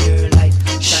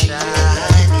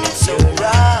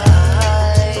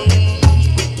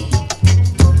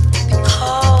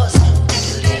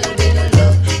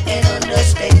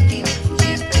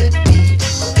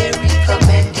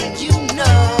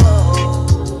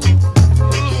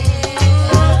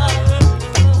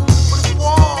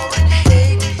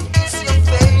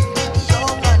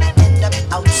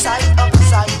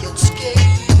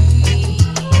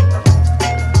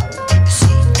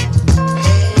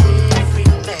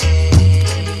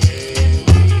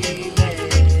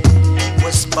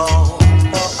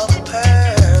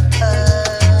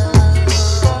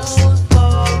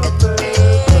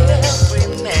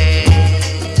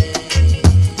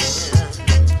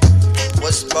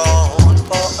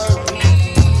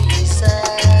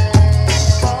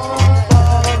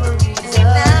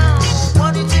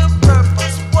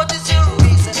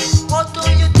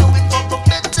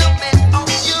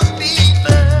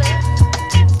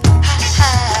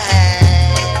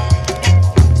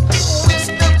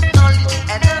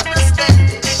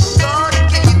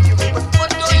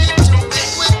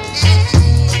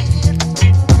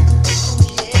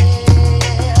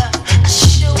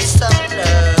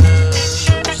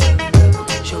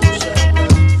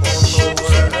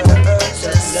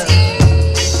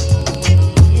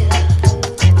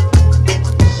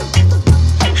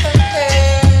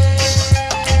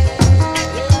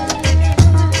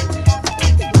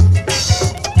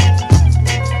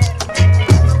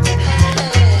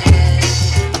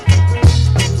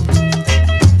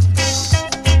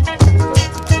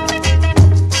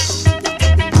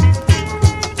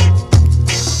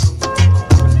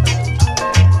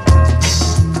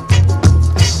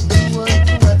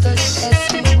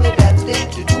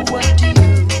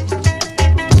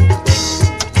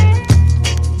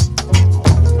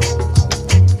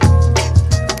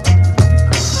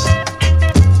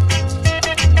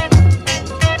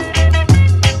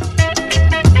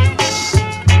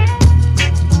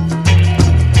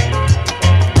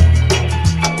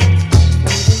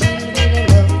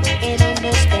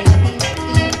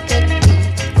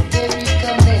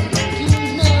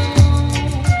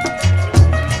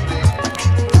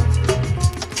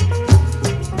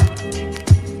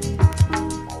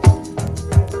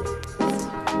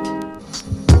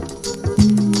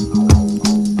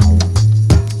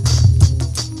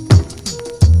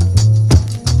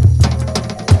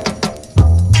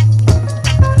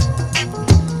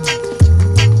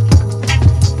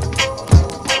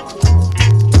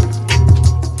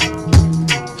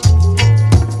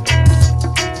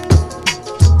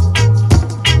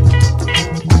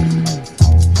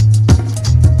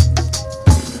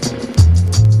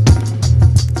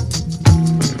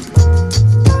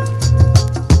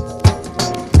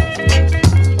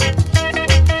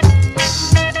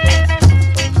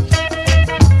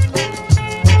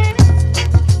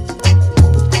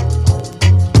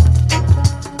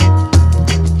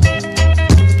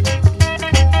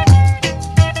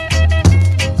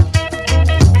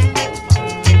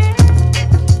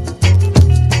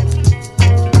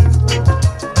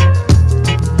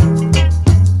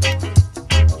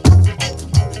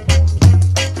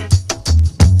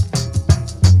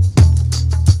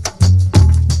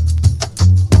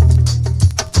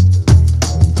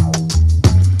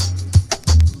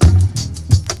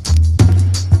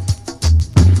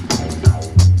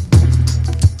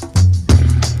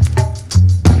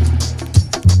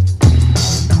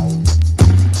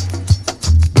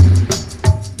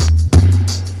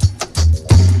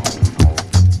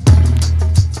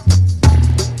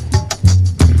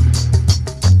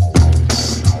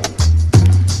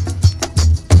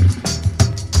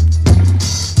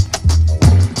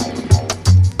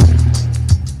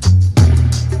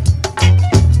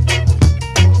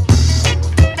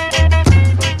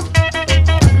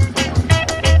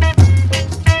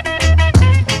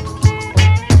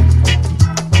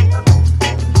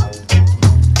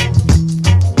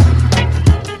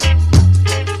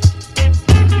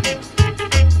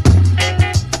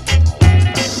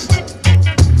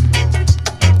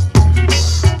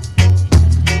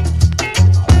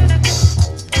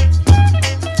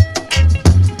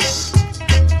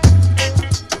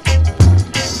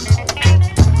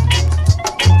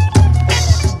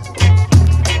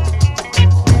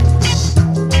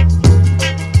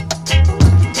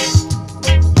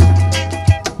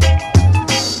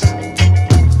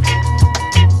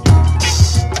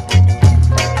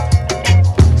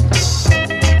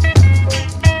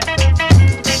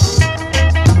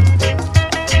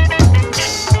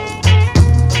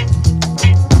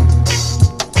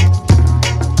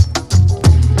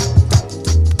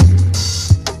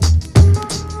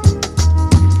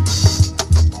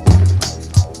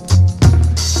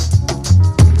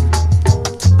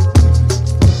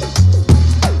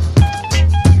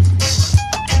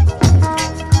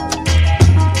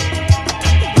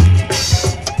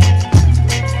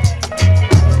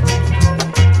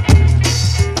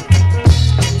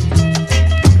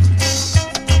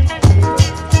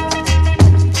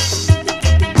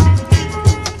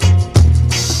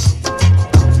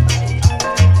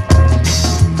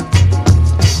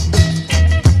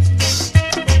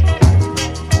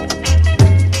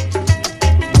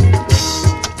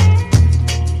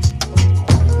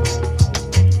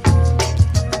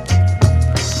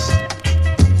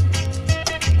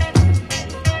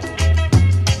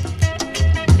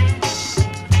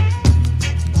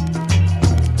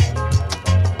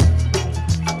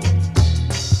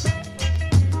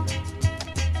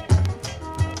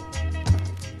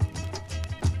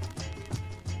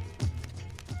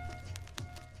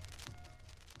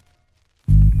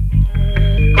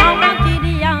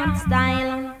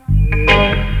 style.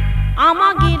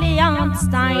 Armageddon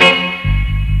style.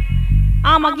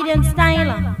 Armageddon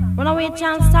style. Run away,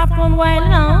 chance stop run wild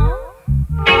now.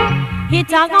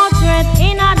 Hit a go tread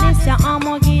in a this ya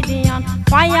Armageddon.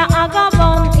 Fire a go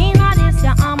burn in a this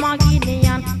ya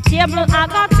Armageddon. Table a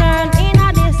go turn in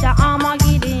a this ya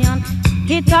Armageddon.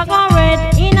 Hit a go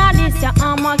red in a this ya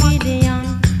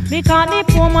Armageddon. Because the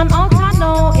poor man out a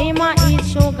door, him a eat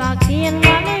sugar cane.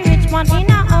 While the rich man in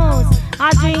a house, a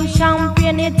drink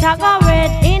champagne. It a go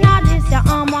red in a this ya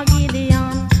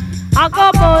Armageddon. A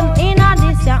go burn in a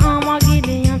this ya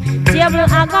Armageddon. Table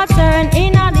a go turn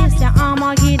in a this ya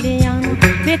Armageddon.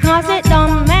 Because it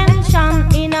don't mention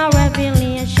in a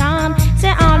revelation.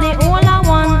 Say all the older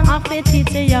one of the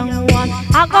teacher young one.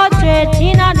 I go trade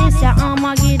in a this ya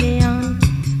Armageddon.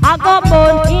 I go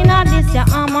burn in a this ya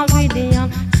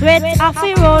Armageddon. Sweat a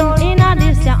fi run in a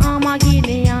this ya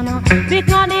Armageddon.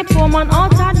 Because the poor man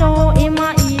out a door, him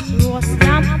a eat roast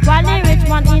lamb. While the rich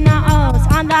man in a house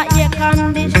under air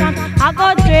condition. I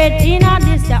go trade in a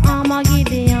this ya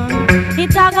Armageddon.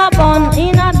 It a go burn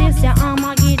in a this ya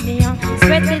Armageddon.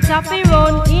 Sweat it a fi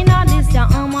run in a this ya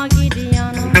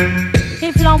Armageddon.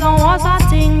 If love was a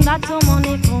thing that your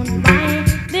money could buy,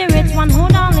 the rich man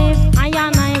woulda live, and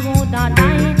I woulda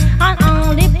die. And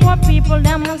all the poor people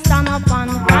them will stand up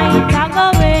and fight. I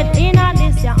go red in a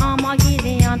this ya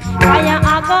Armageddon. Fire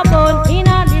I go burn in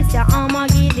a this ya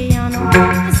Armageddon.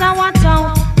 So watch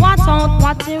out,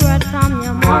 watch your word from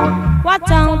your mouth.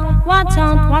 Watch out,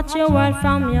 watch your word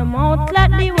from your mouth.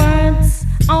 Let the words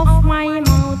of my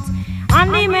mouth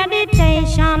and the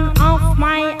meditation of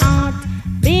my heart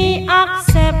be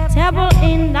acceptable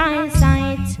in thy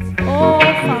sight. Oh,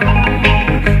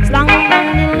 Father, slang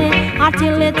down the lid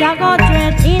until it a go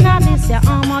tread in a this ya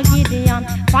Armageddon.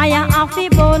 Fire off the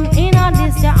bone in a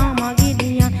this ya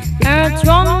Armageddon. Earth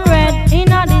run red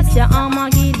in a this ya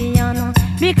Armageddon.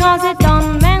 Because it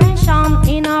don't mention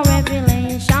in a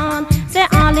revelation. Say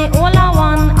all the older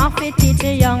one of the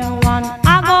teacher young one.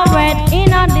 I go red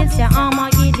in a this ya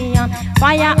Armageddon.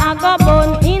 Fire I go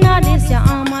burn in a this ya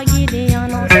Armageddon.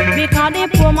 Because the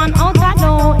poor man out a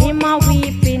door, him a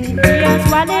weeping tears.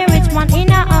 While the rich man in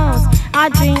a house, a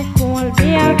drink cold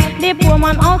beer. The poor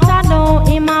man out a door,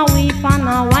 him a weep and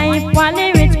a wipe. While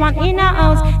the rich man in a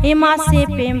house, him a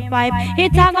sipping pipe.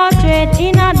 It a go trade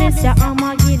in a this ya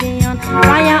Armageddon.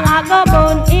 Fire a go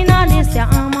burn in a this ya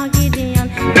Armageddon.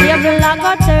 Table a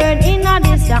go turn in a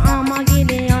this ya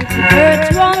Armageddon.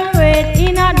 Earth run red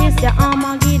in a this ya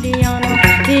Armageddon.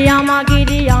 The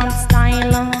Armageddon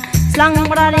style. Slang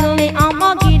brother the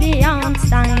Armageddon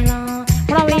style.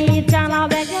 But we tell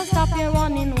beg you stop your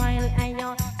running while I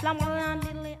know. Slang brother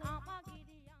the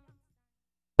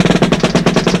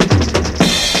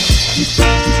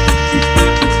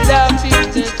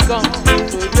love is gone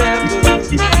forever.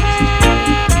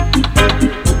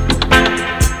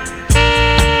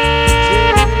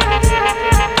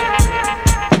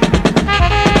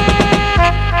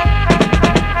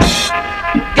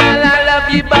 Girl, I love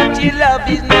you, but your love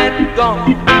is not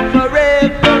gone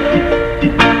forever.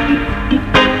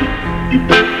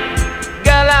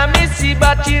 Girl, I miss you,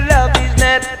 but your love is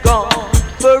not gone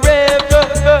forever.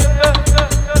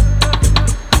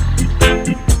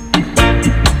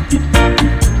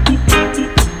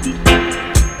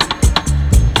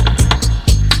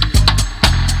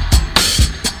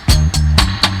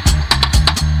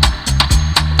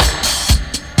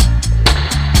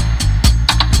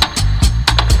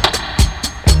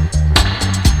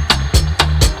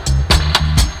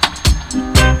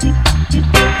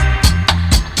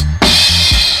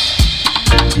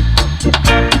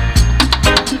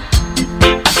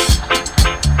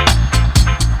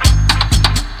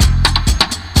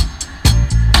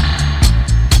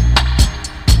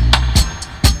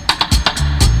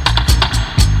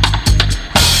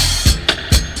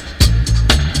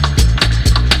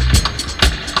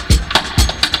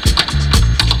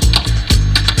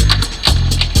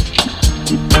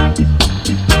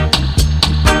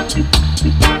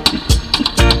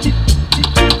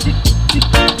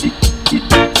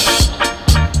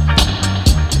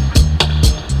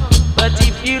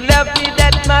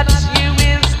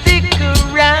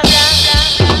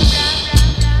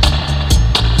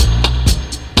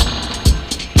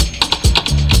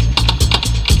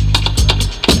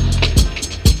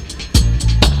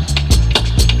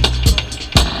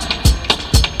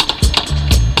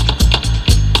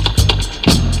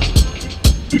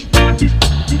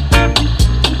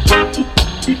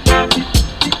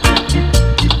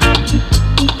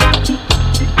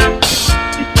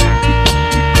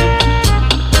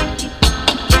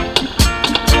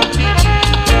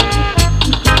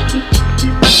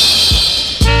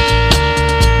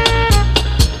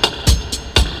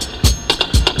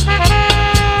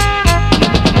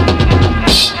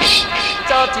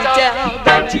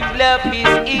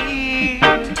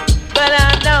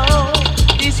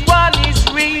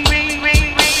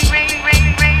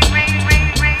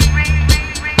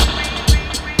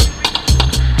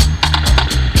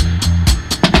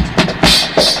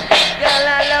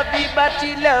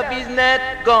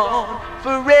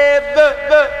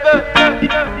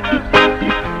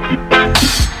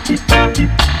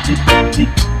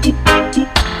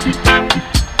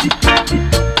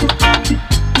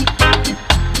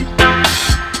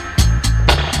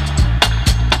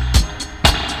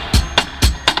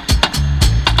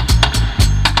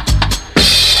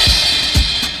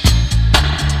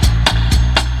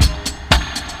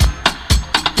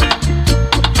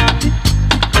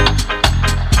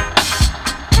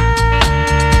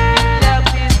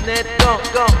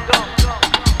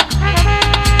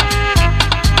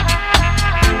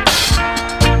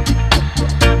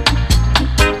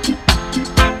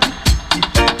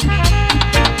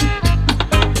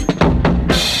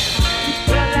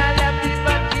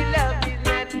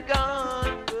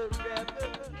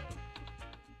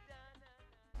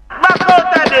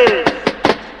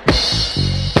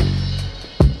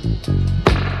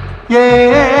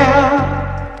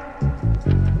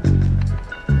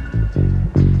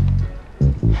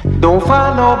 Don't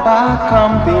follow bad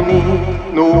company,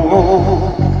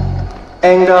 no.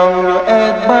 Hang down your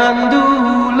head,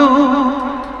 bandulu.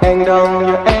 Hang down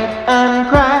your head and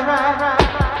cry.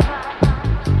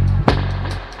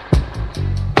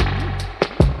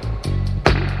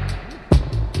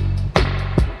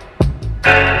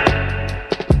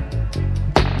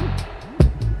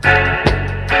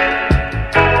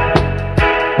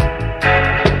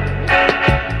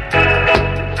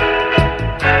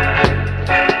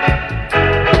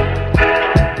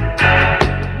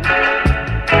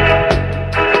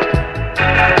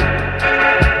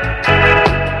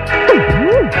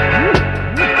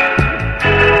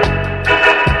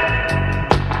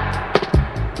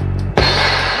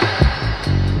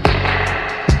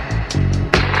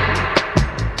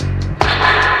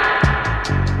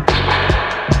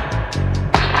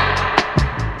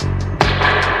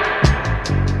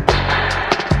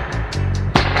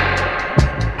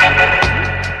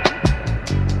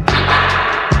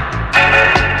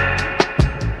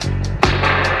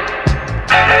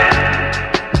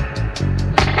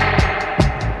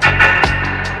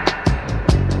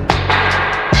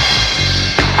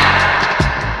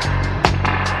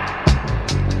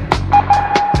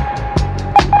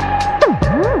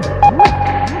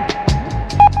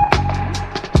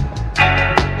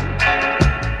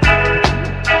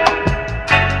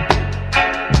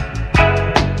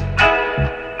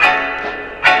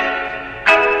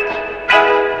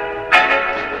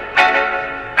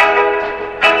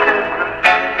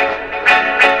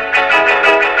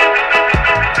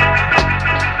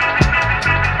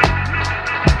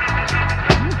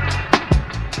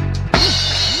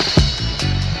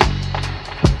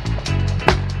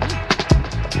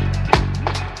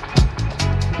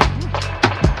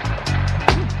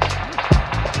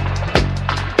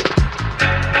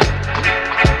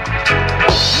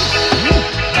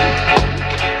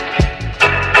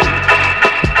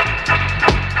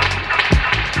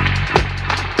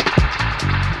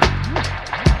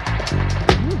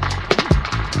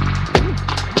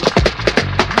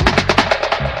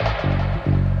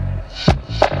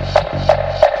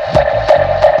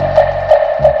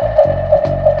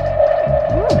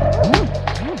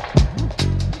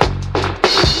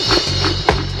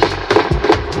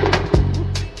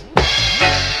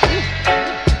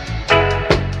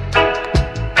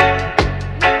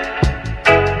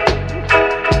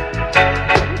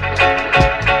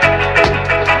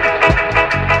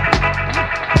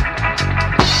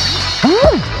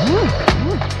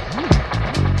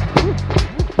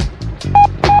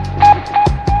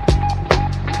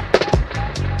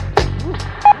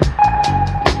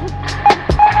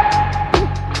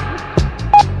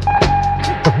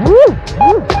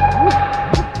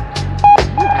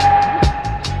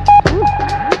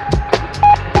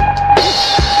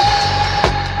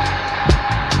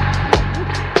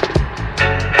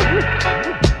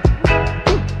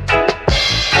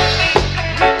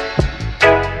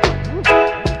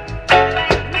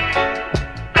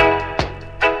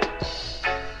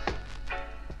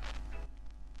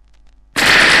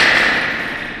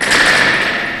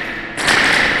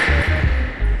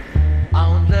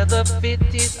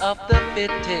 of the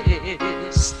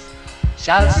fittest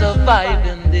shall survive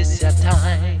in this your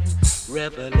time,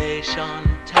 revelation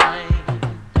time.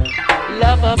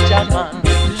 Love of Jaman,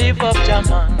 live of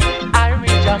Jaman,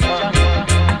 Irish Jaman.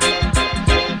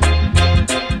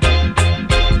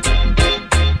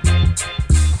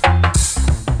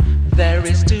 There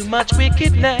is too much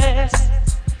wickedness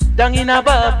down in a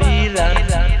Babylon.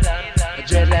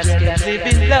 Jealous can't live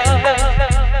in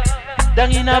love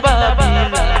down in a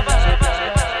Babylon.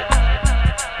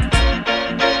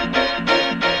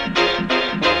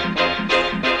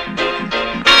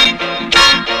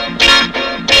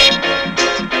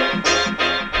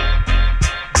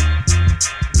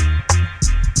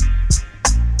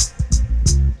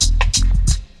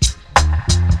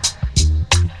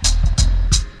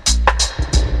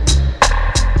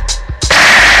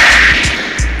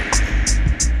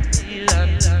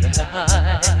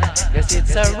 Yes,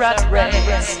 it's a rat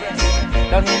race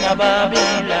down in a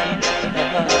Babylon.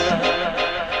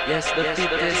 Yes, the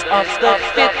fittest of the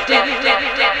fittest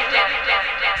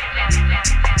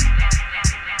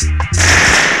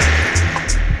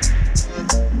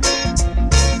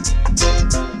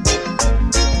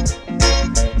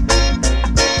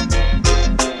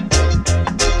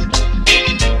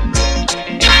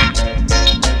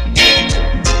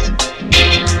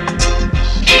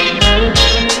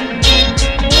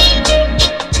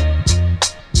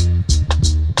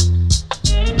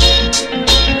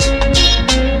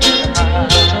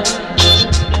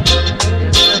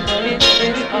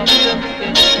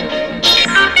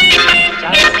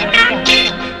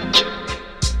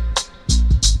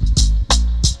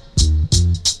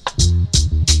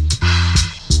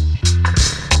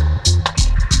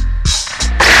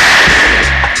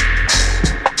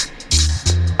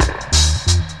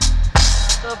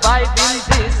surviving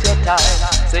this your time.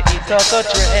 Say it took a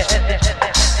trend.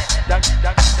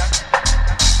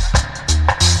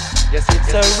 Yes,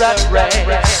 it's a rat race.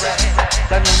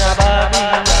 Down in a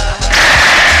Babylon.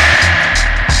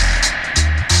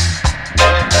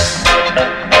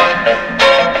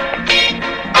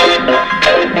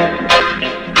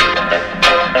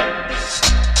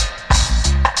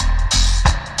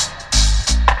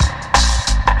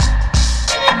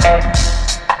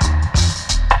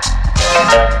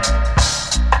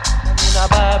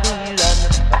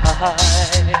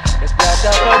 Yes,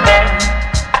 brother, come on.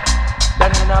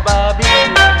 Down in a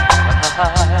Babylon.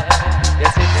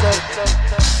 Yes, it's a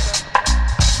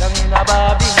down in a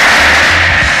Babylon.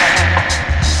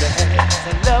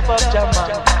 Say love of Jaman,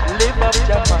 live of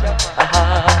Jaman.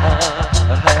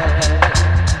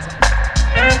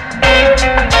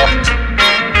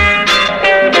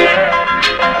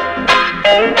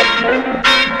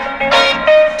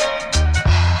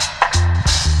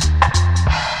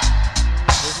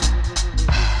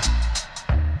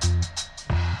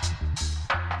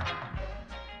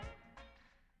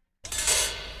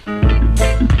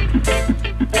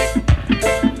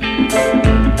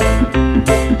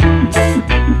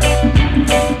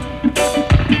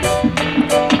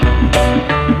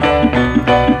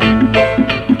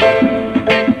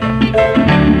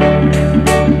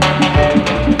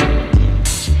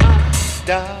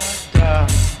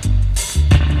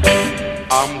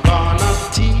 I'm gonna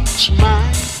teach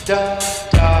my daughter.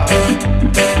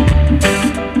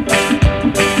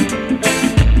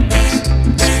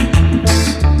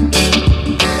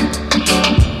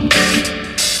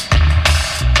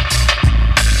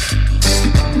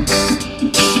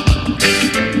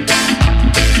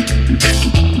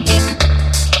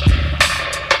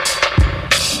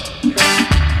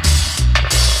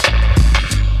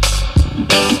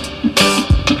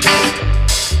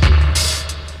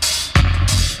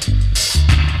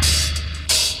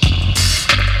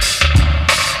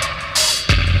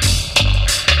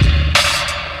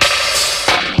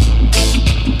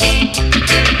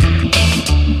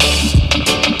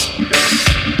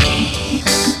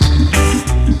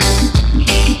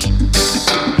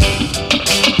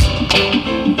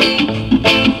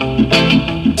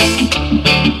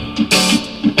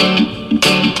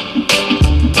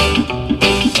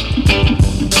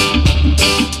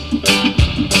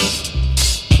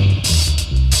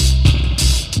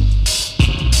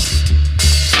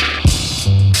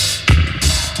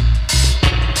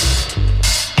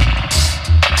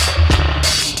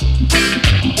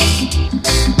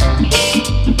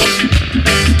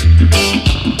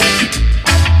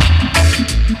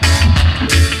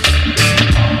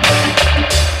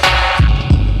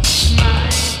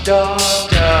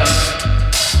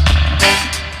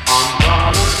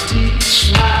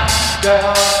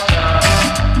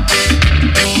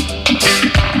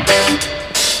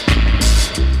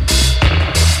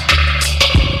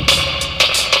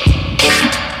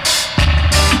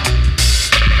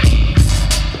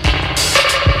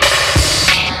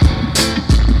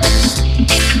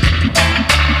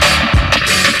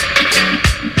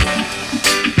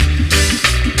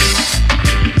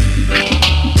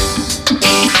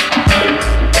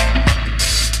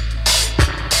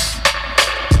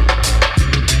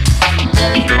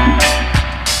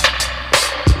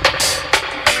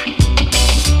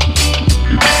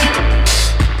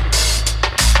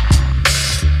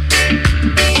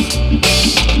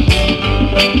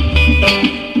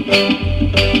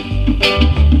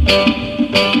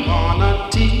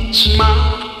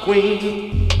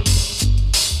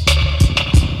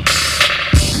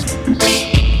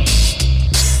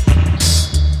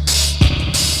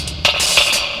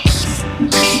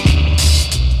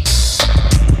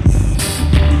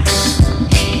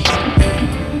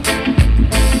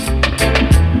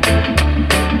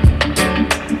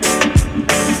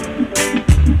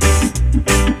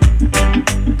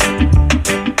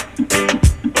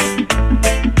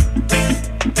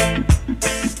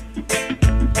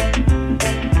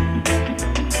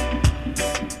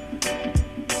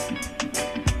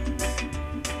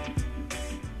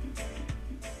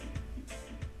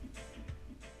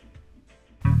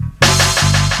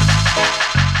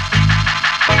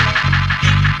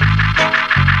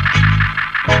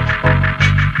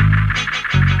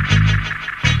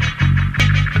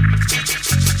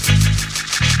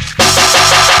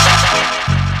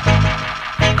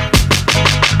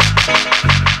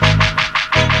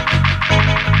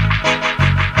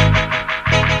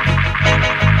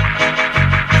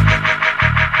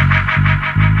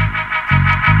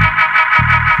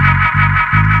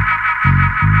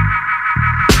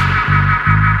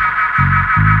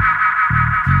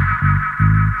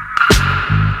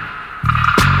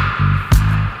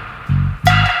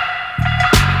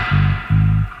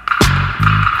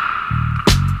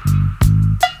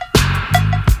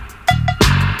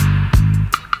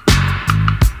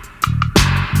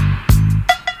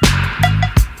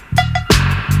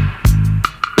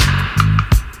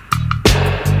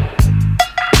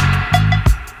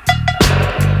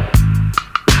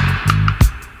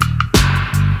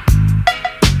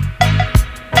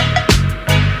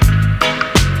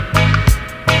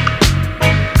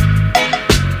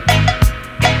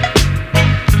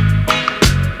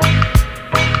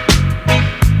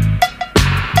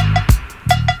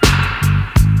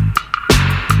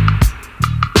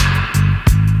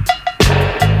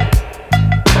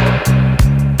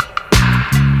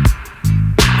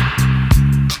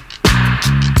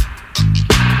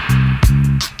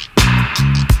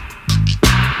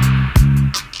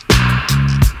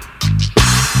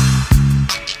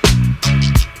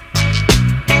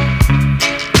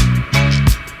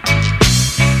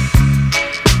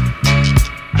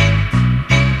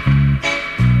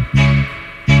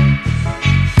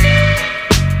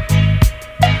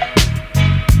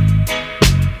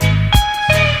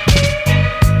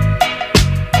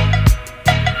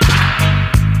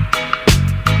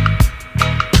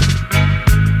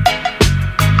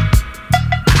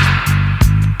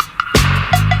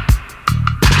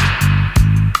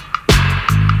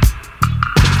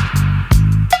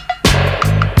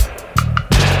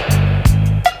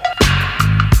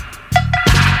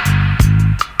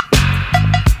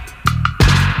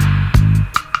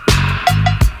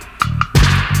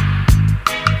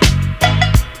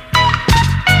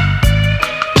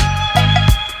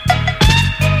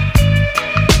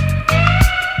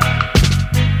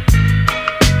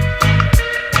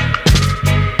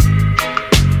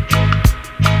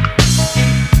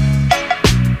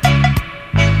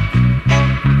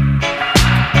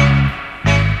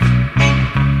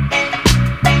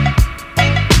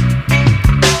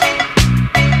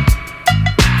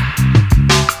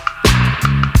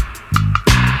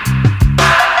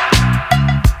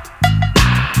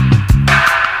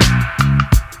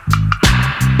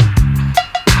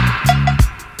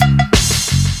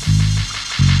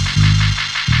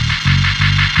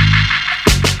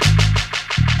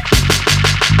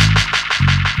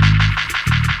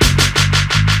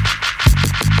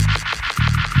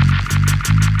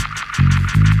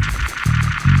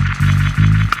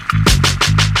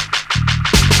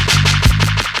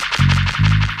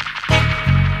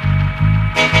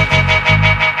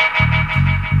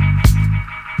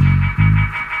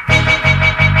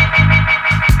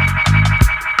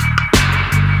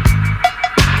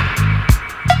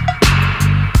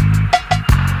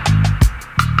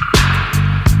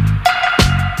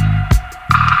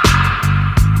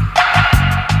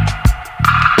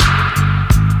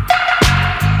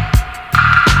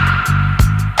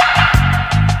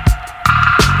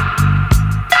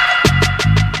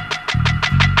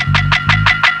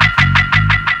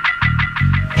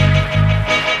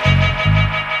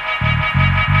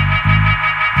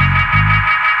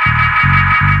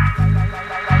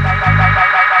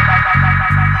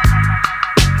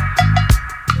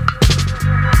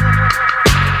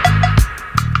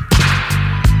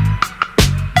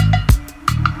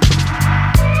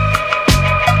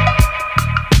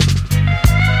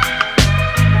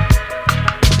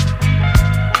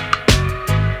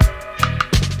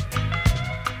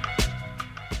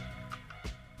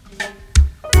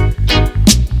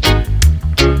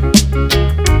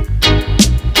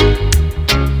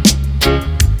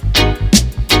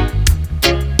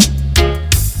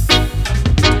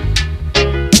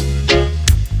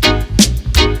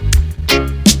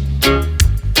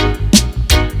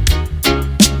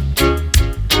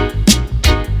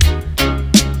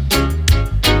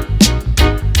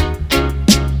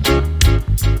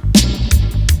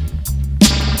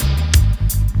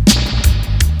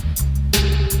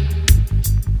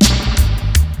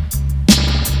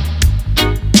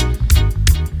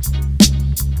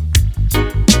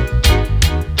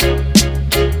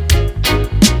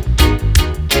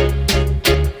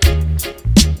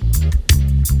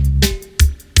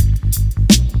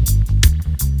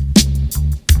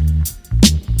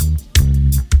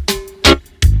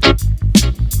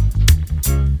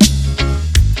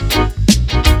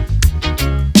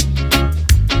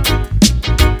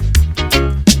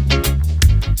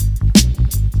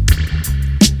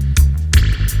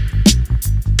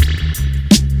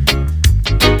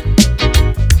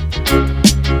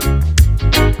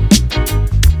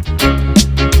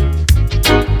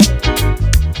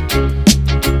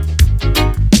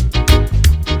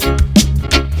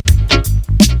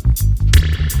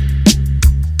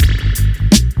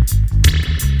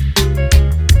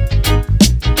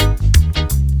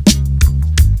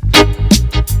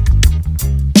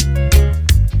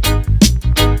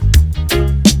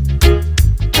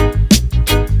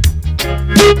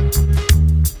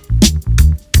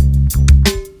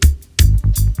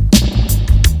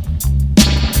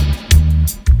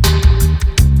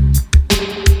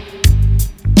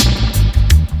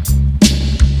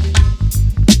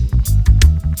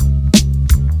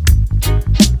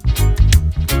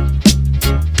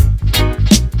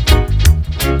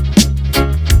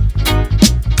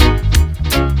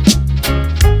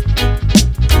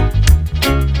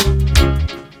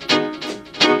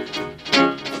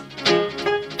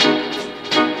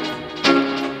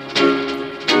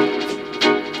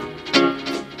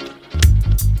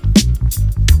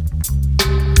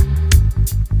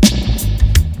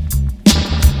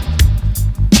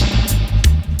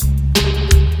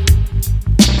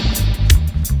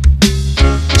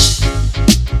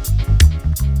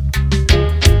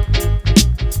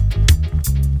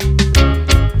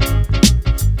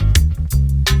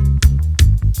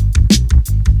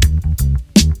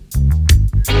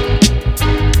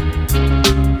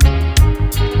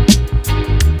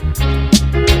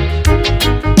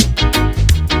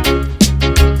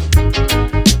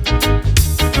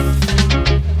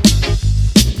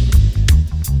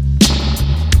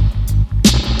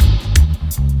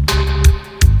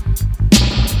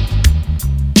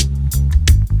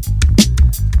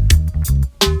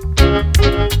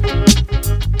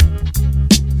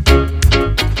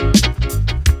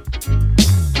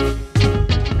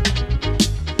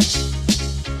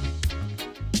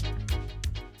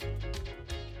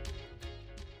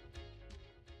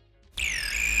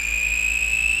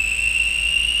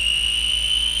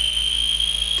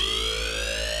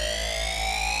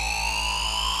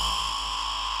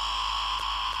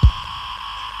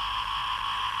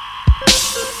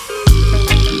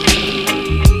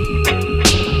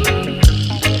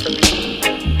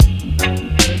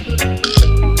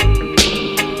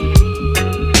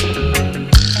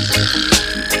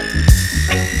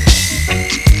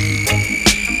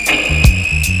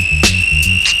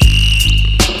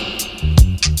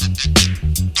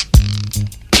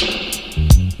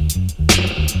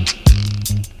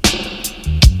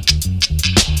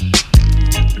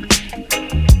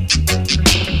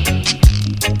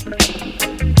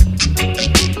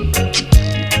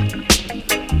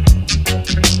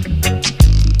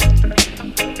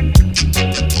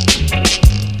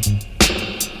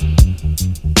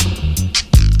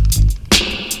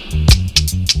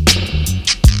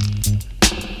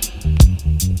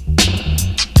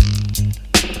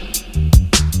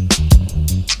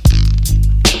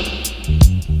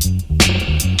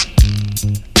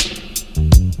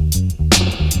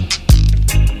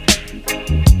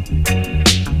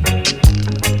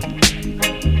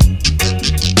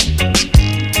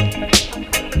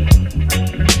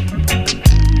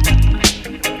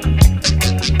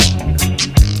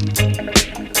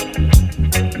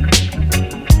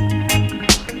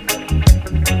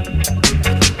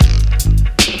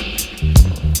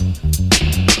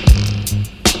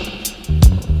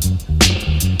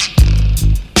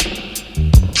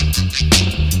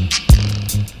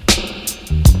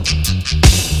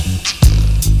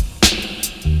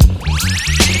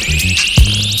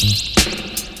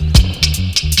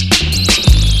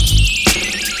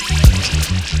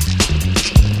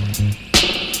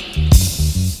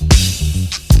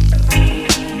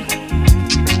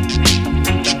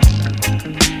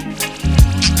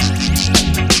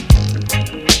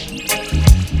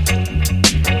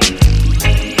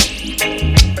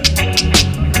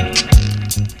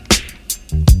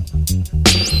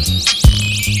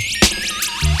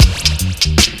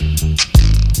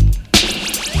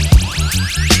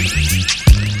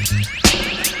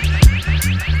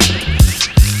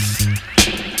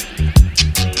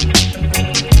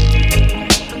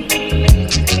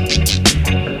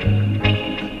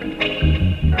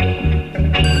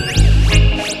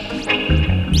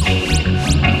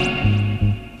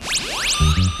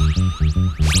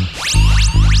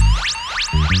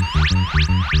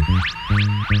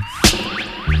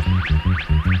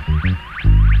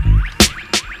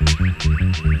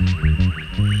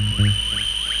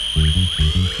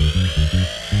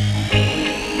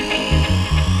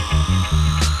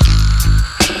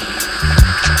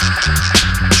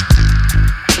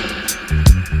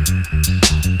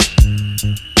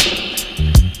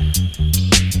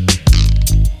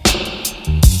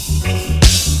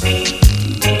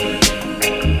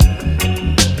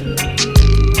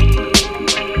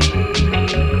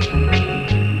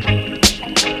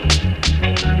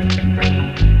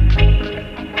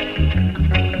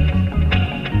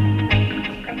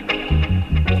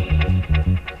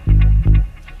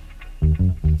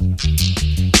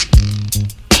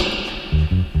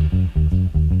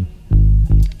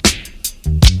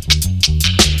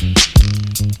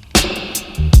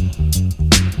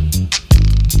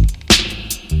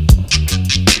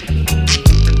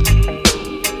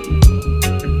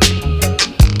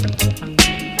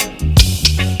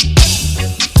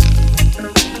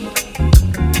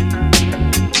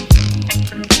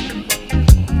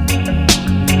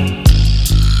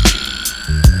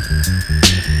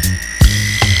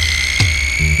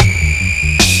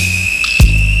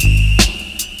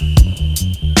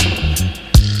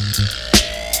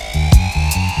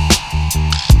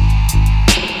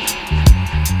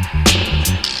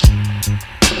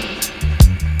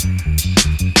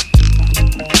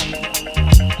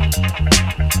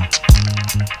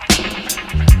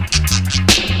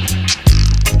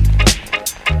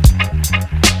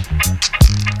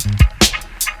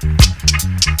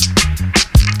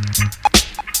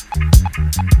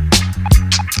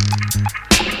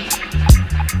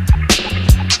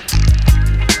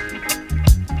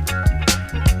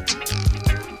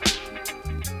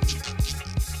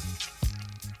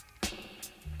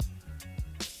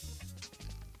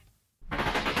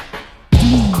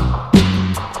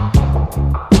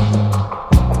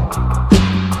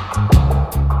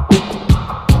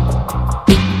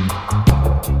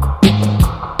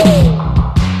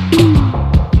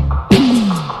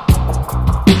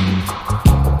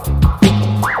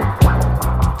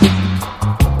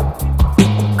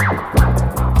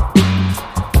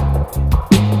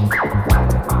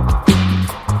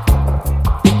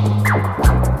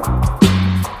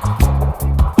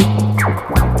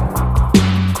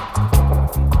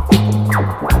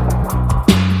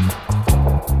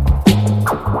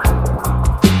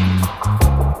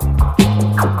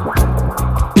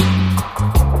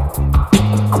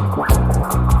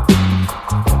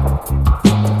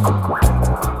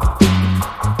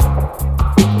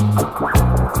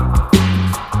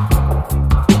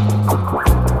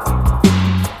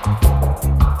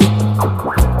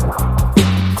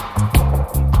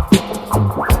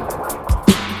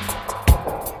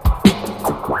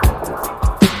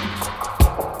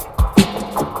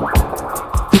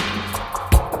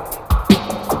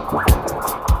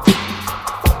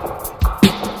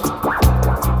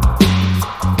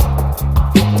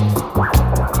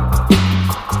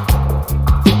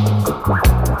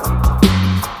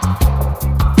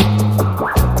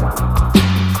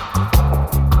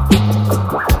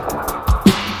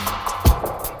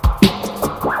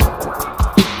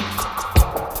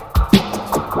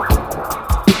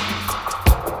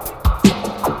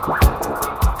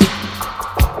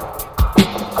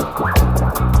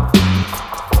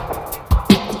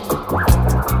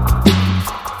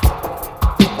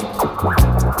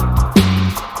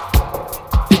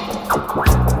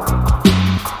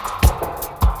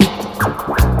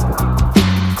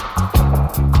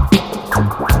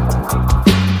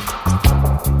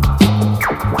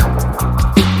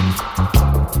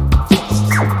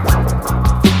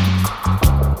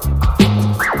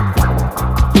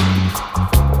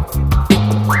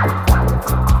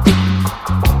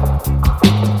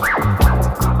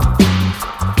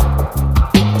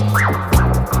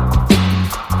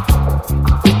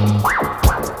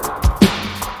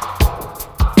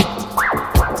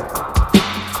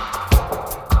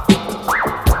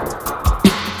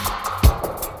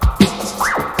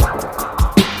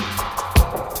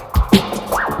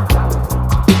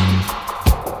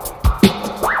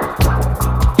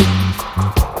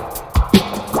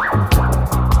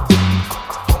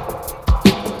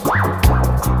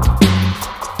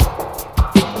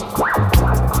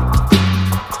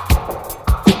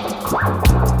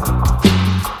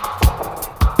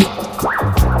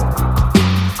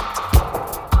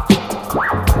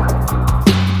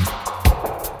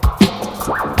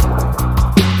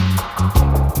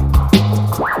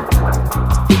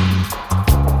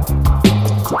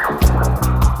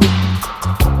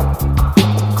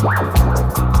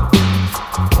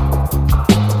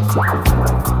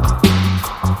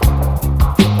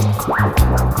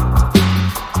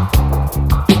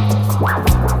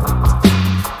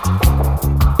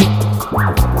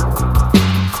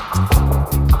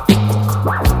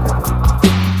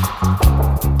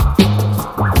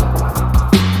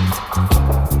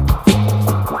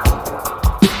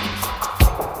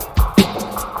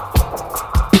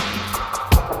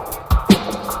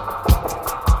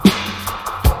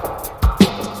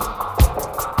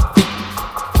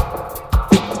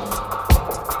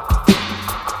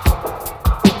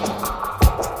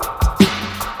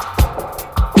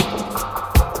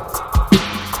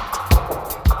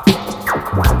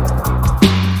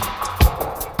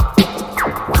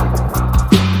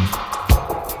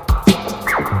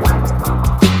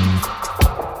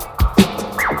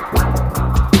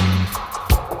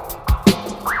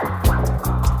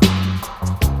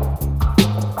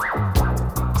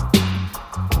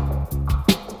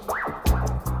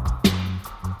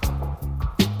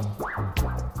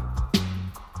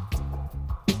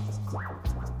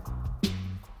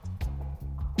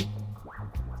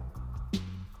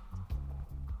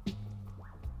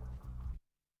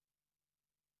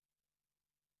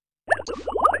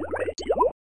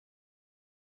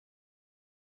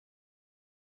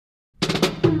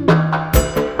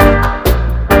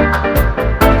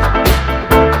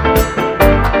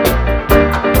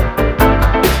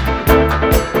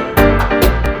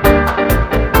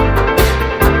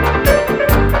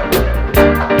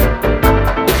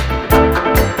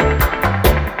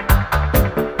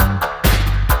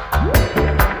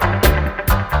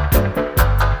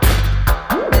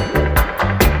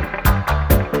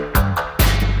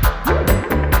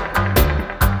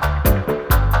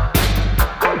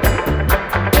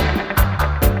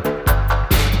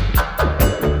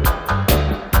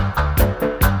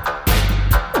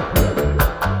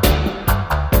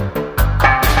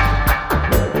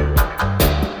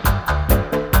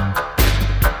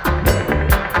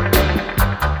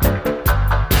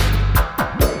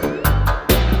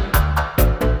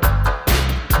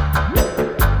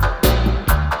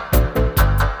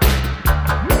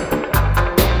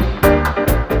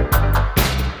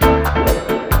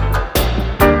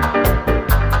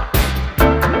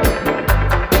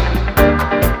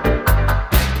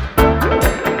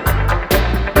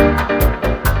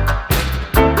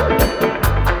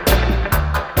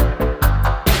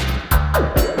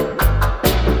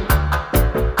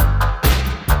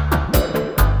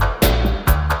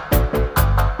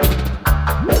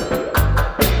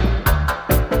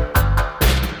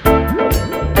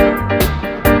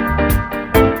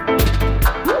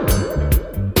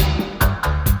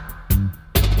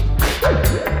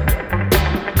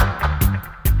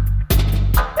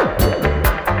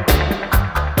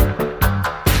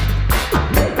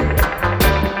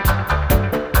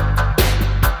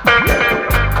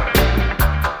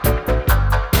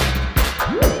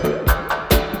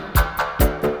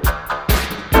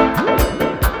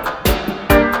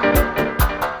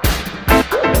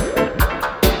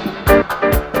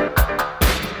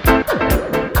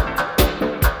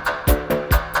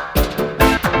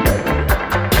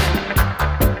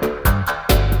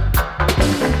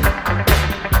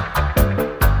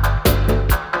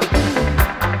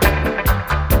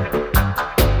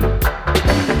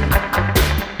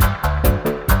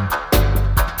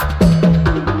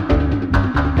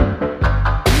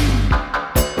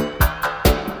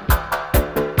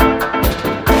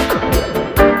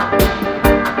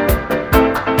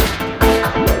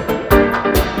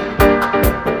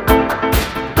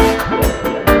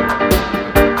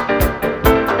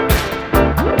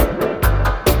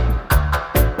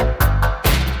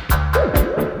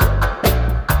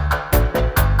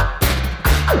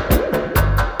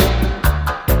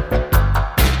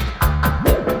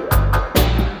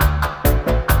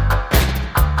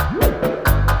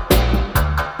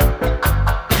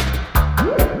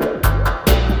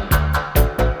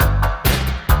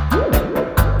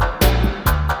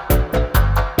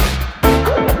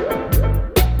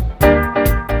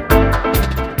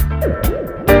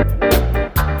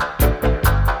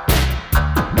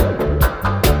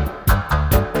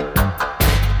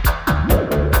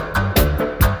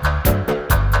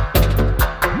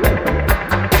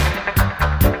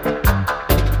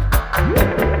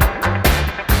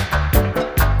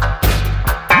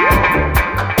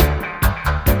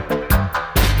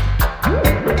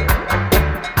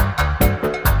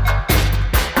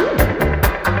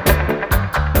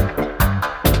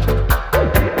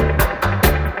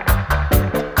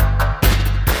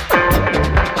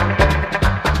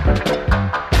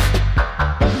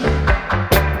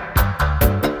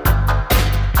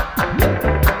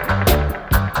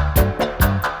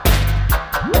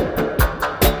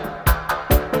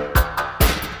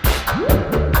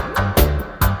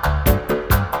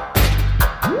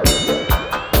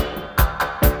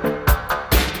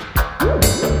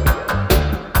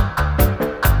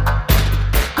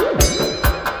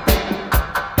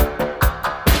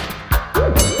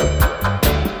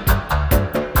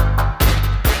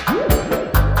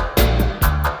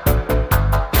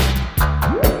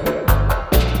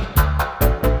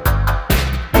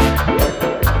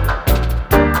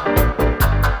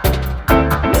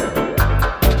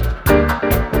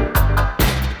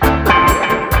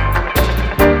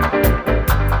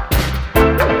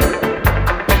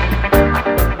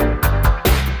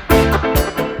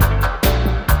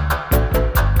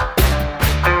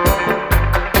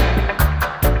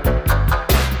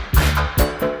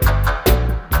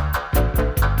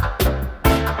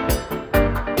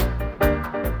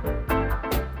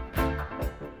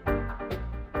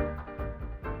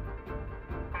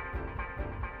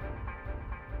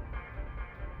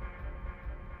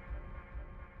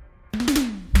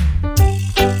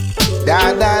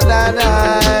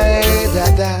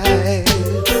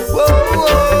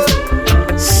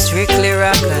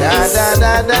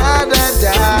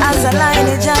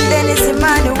 is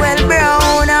Emmanuel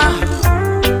Brown.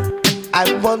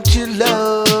 I want your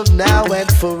love now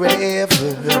and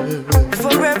forever.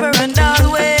 Forever and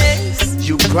always.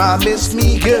 You promised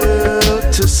me, girl,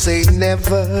 to say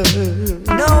never.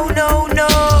 No, no, no.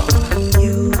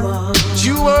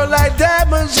 You are like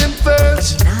diamonds and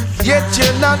pearls, yet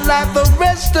you're not like the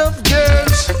rest of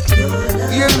girls.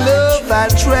 Your love I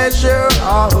treasure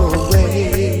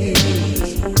always.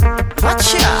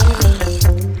 Watch out.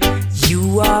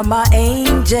 You are my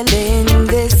angel in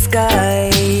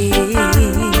disguise,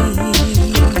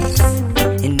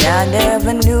 and I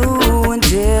never knew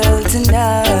until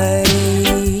tonight.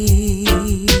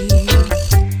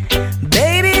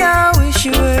 Baby, I wish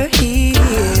you were here.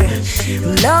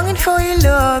 I'm longing for your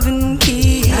love and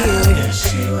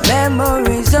kiss.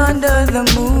 Memories under the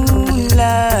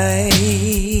moonlight.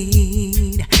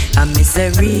 I miss a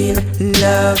real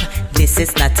love. This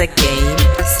is not a game.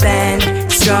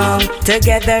 Stand strong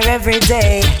together every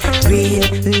day. Real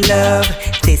love.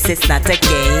 This is not a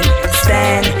game.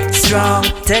 Stand strong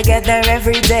together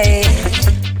every day.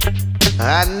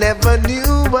 I never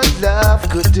knew what love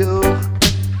could do.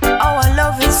 Our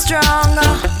love is strong.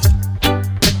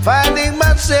 Finding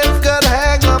myself got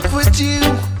hang up with you.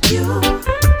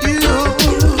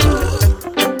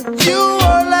 You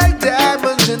are like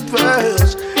diamonds and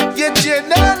pearls, yet you're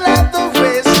not like the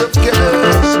rest of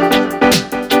girls.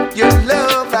 Your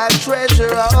love I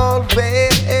treasure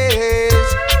always.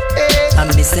 I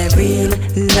miss a real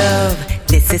love.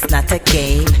 This is not a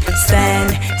game.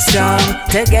 Stand strong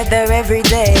together every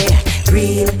day.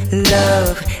 Real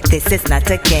love. This is not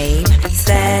a game.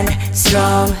 Stand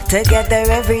strong together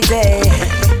every day.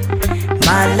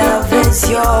 My love is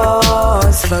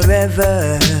yours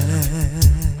forever.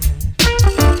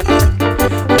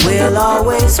 We'll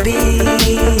always be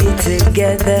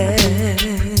together.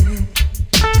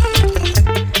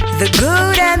 The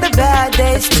good and the bad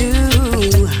days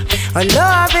too. Our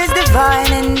love is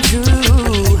divine and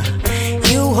true.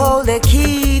 You hold the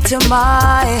key to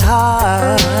my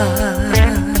heart.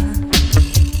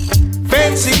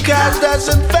 Fancy cars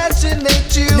doesn't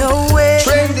fascinate you. No way.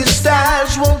 Trendy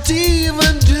styles won't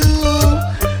even do.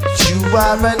 You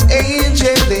are an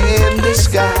angel in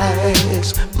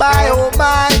disguise. My oh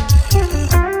my,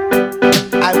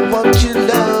 I want your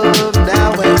love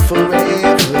now and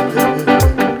forever.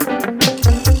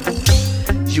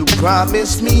 You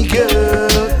promised me, girl,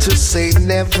 to say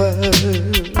never.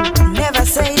 Never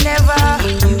say never.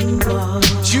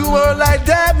 You are like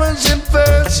diamonds and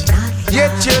pearls,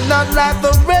 yet you're not like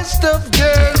the rest of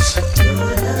girls.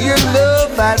 Your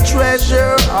love I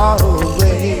treasure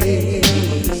always.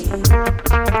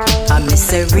 I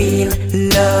miss a real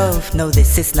love. No,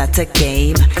 this is not a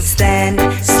game. Stand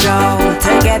strong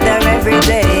together every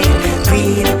day.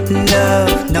 Real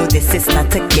love. No, this is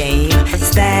not a game.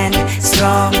 Stand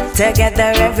strong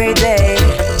together every day.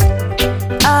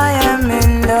 I am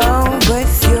in love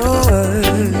with you.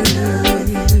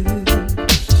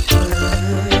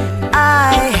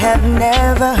 I have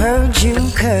never heard you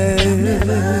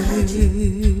curse.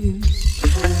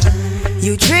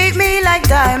 You treat me like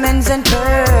diamonds and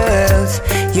pearls.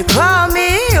 You call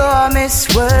me your Miss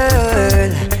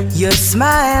World. Your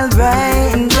smile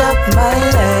brightens up my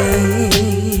life.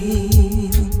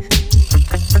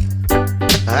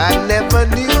 I never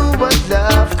knew what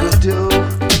love could do.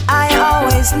 I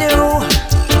always knew.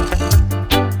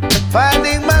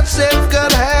 Finding myself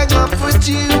got hang up with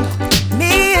you.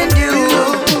 Me and you.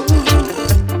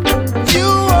 You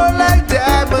are like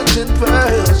diamonds and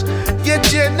pearls,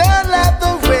 yet you're not like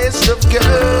the rest of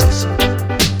girls.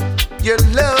 Your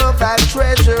love I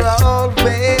treasure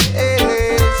always.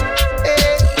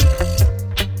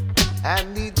 I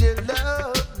need your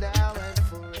love now and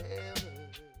forever.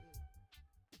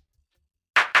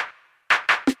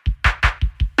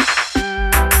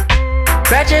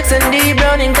 Projects and D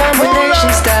Brown in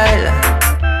combination style.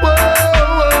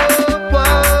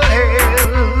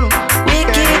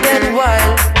 Wicked and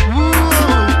wild.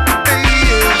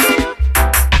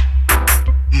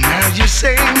 Now you're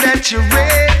saying that you're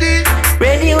ready.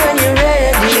 Ready when you're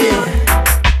ready.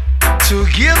 To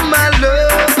give my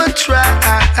love a try.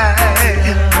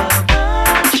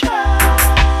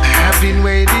 I've been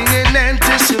waiting and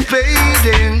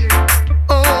anticipating.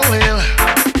 Oh well.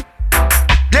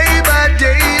 Day by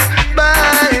day, by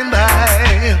and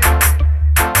by.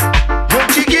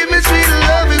 Won't you give me sweet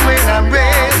loving when I'm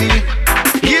ready?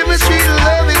 Give me sweet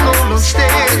loving on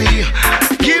steady.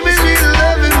 Give me sweet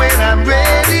loving when I'm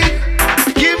ready.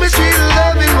 Give me sweet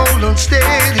loving on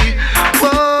steady.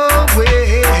 Whoa, well,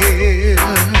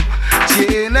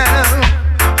 yeah,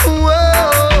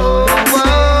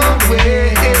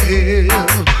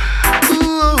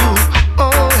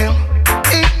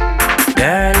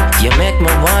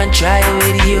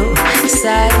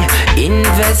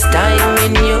 less time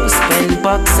in you. Spend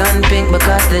bucks on pink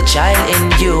because the child in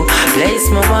you. Place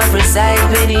my want reside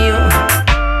with you.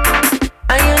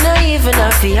 And you not even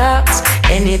have to ask.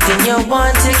 Anything you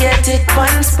want to get it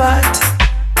one spot.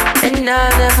 And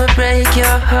I'll never break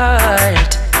your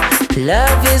heart.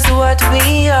 Love is what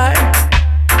we are.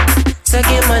 So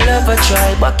give my love a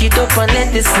try. Back it up and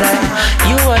let it slide.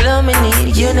 You alone me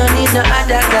need, you don't need no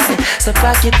other guy. So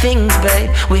pack your things, babe,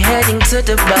 we're heading to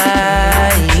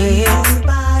Dubai.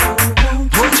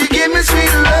 Won't you give me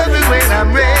sweet loving when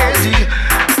I'm ready?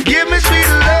 Give me sweet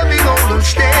loving, hold on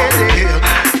steady.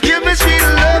 Give me sweet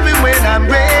loving when I'm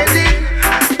ready.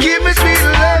 Give me sweet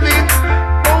loving,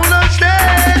 hold on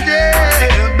steady,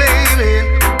 baby.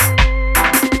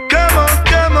 Come on,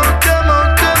 come on, come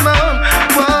on, come on.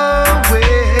 Whoa,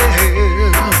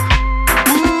 well.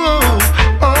 Ooh,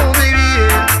 oh, baby,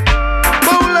 yeah.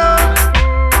 Hold on.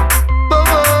 Whoa,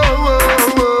 whoa,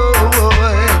 whoa, whoa.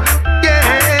 Yeah,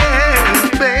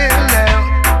 baby, now.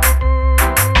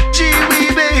 Gee, wee,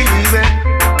 baby.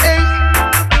 Hey.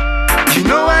 You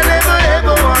know I never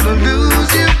ever wanna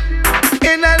lose you.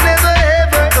 And I never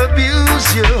ever abuse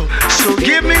you. So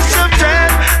give me some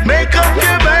time, make up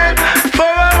your mind, for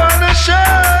I wanna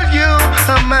show you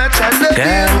how much I love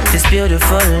Girl, you. this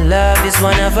beautiful love is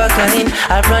one of a kind.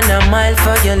 I'd run a mile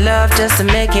for your love just to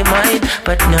make it mine.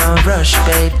 But no rush,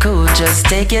 babe, cool, just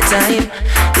take your time.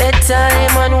 Let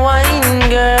time unwind,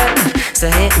 girl. So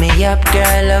hit me up,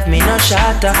 girl, love me no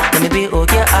shatter. Let me be all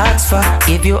you ask for,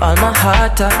 give you all my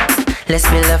heart. Let's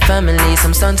build a family,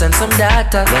 some sons and some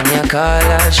daughter. When you call,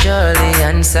 I'll surely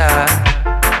answer.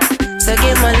 So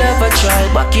give my love a try,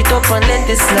 back it up and let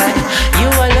it slide. You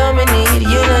alone me need,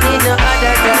 you don't need no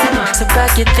other guy. So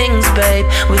pack your things, babe,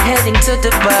 we're heading to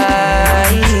Dubai.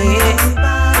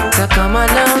 So come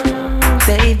along,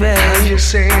 baby. Are you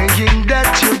saying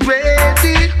that you're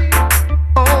ready?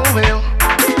 Oh well,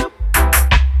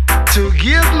 to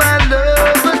give my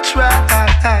love a try.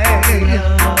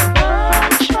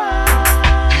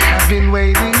 I've been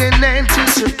waiting and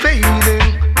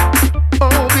anticipating.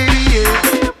 Oh baby, yeah.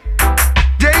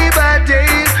 Day by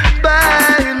day,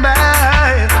 by and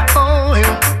by. Oh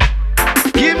yeah.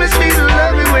 Give me sweet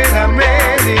loving when I'm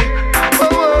ready. Oh,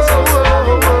 oh, oh,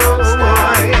 oh, oh,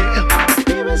 yeah.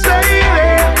 Baby,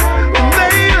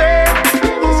 baby,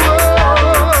 oh,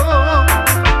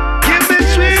 give me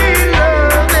sweet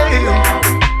loving.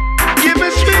 Give me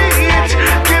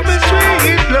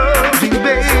sweet loving,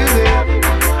 baby.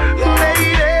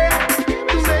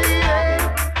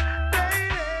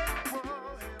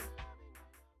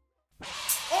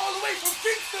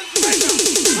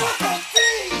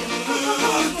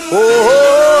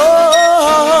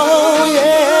 Oh,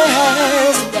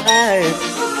 yes, right.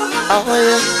 Oh,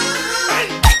 yeah.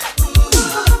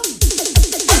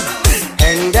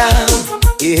 Hang down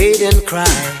your head and cry.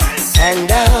 Hang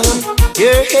down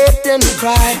your head and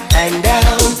cry. Hang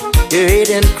down your head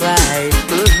and cry.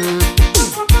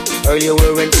 Earlier you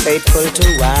weren't faithful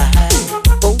to why.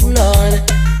 Oh, Lord.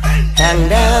 Hang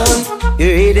down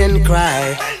your head and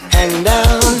cry. Hang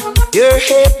down your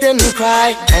head and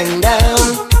cry. Hang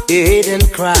down your head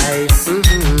and cry.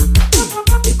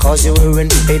 Because you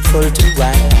weren't faithful to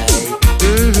right.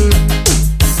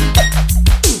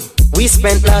 We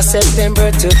spent last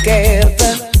September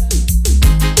together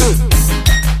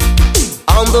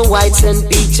on the white sand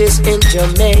beaches in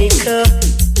Jamaica.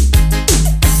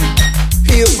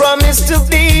 You promised to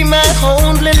be my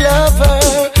only lover,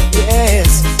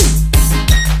 yes.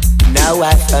 Now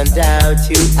I found out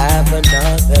you have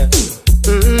another.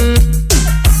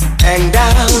 Hang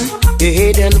down your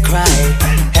head and cry.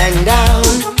 Hang down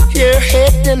your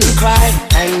head and cry.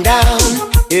 Hang down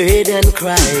your head and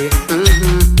cry.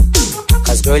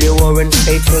 Cause girl, you weren't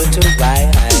faithful to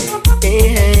right.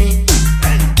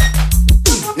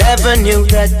 Never knew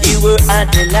that you were a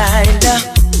Delilah.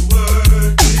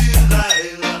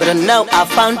 But now I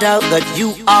found out that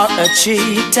you are a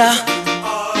cheater.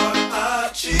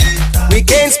 We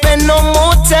can't spend no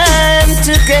more time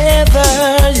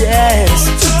together, yes.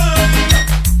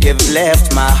 You've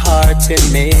left my heart in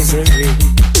misery.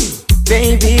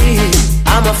 Baby,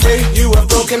 I'm afraid you have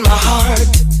broken my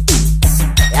heart.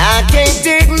 I can't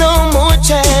take no more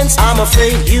chance. I'm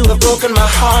afraid you have broken my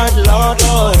heart, Lord,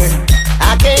 Lord.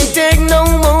 I can't take no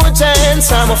more chance.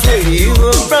 I'm afraid you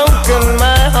have broken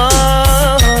my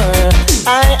heart.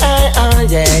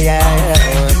 Yeah, yeah.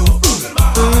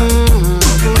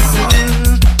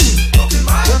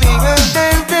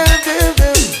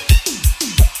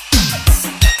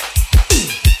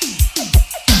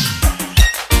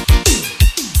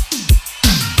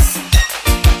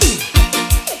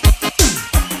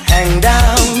 Hang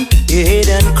down your head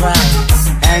and cry.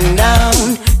 Hang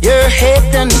down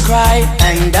head and cry,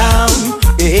 hang down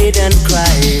your head and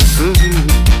cry.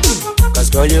 Cause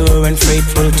girl, you weren't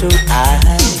faithful to I.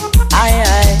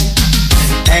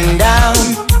 Hang down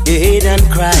your head and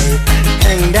cry,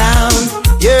 hang down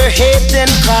your head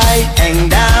and cry, hang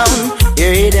down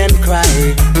your head and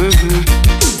cry.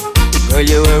 Girl,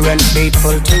 you weren't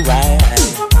faithful to I.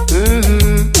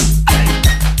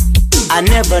 I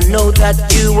never know that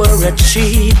you were a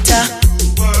cheater.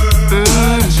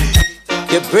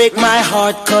 You break my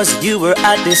heart cause you were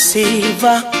a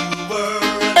deceiver.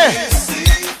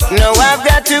 Now I've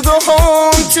got to go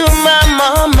home to my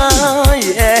mama,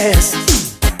 yes.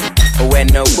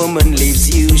 When a woman leaves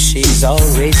you, she's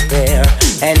always there,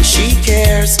 and she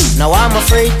cares. Now I'm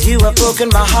afraid you have broken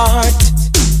my heart.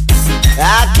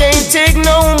 I can't take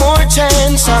no more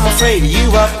chance. I'm afraid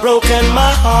you have broken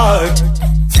my heart,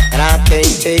 and I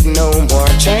can't take no more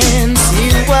chance.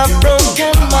 You have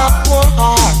broken my poor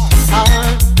heart,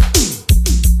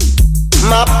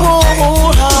 my poor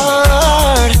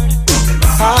heart.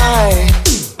 Hi.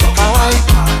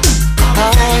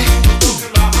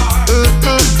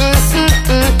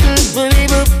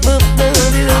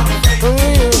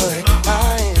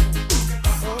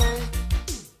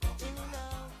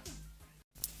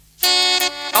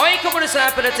 I wake up with a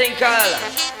slap of the thing called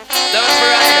Don't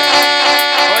Ride.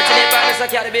 Originate by Mr.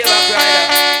 Caddy Baby Rider.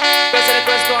 Question the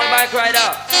question on bike rider.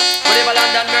 Whatever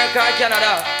London, America,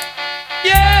 Canada.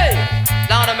 Yay!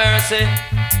 Lord of mercy.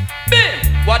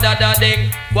 Bim! Wada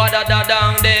ding, wada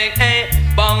dang ding, eh?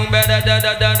 Bang ba da da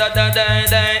da da da da da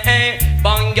da, eh?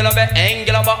 Bang gila ba,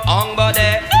 angela ba, ong ba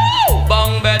de.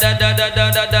 Bang ba da da da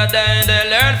da da da da da.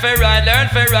 Learn for ride, learn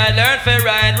for ride, learn for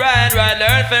ride, ride, ride,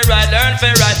 learn for ride, learn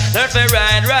for ride, learn for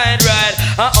ride, ride, ride.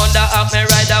 Under up me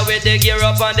rider with the gear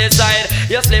up on the side.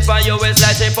 You slip on your waist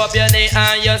like shape up your knee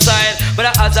and your side.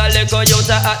 But as a little youth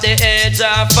at the age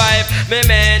of 5, me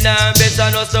man and bitch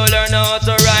I know to learn how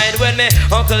to ride. When me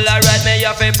uncle I ride me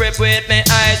off a prep with me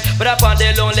eyes. But upon the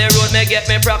lonely road me get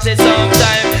me practice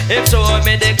sometime. Him show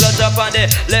me the clutch up on the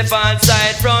left hand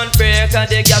side, front brake and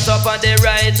the gas up on the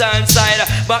right hand side.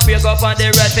 Back brake up on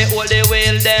the right, me hold the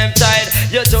wheel them tight.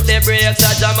 You took the brakes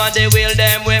and jam on the wheel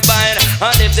them we bind.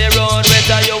 And if the road wet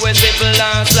you will swivel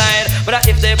and slide. But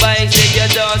if the bike stick you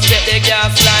just get the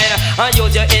gas line. And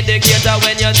use your indicator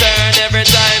when you turn every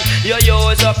time. You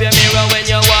use up your mirror when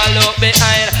you walk look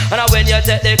behind. And when you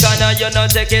take the corner you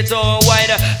don't take it too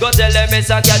wide. Go tell them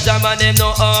Mr. Catch a man him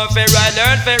know how to ride.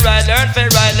 Learn to ride, learn to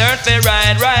ride, learn to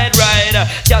ride, ride, ride.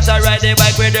 Catch a ride the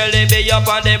bike with the be up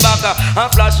on the back.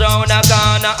 And flash round a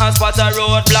corner and spot a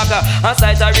road block. And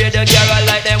sight a radio carry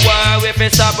like them war with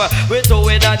it stop. We two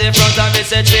in at the front and me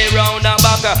say 3 round and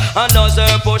back.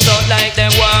 Another push out like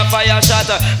them war fire shot.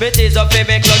 Me tease up in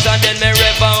me clutch and then me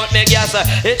rev out me gas.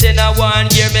 It in a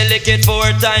 1 gear me lick it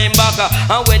 4 times back.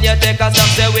 And when you take a stop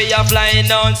say we are flying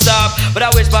non-stop. But I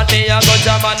wish but me a go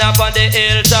jam on up on the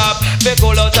hilltop. Me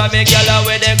pull out of me gala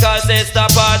where them call sister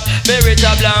pot. Me reach a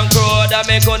blank road and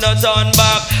me gonna turn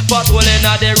back. Pothole in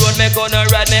the road me gonna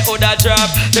ride me hood'a drop.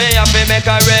 Me have to make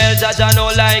a rail, judge I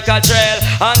know like a trail.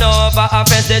 And over a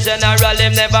fence the general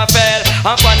him never fail.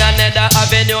 And on another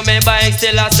avenue me bike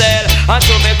still a sell. And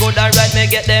so me coulda ride me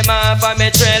get them off of me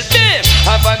trail. Bim!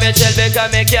 Off of me trail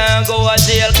because me can't go a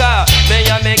jail car. Me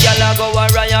and me gala go a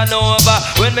Ryan over.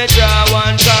 When me draw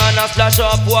one corner splash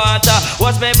up water.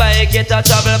 Watch me bike get a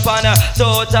travel pan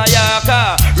Toyota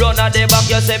Yaka. Run at the back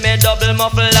you see me double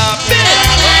muffle up. Bim!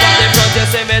 Up at the front you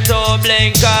see me two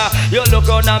blinker. You look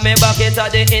round at me back it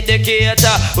at the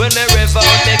indicator. When me rev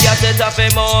out me gas it off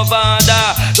him over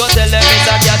there. Go tell them it's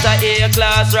a cat a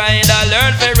A-class rider.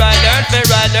 Learn to ride, learn to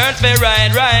ride, learn to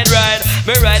ride, ride, ride.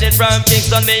 Me riding from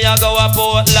Kingston, me a go a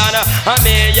Portland. And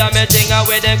me a me thing a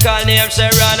where them call name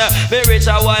Sharon. Me reach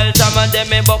a wild time and then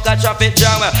me buck a traffic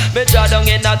jam. Me draw down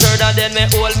in a third and then me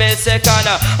hold me second.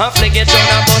 And fling it round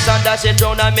a bus and dash it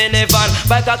round a minivan.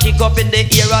 Bike a kick up in the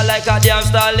air like a damn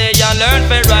stallion. Learn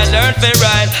to ride, learn to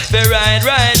ride, ride,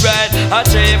 ride, ride. A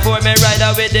 3-4 me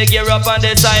rider with the gear up on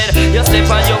the side. You slip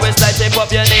on your waist like shape up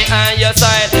your knee and your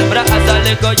side. But as a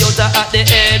little youth at the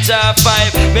age of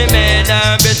 5, me man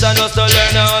and bitch I know to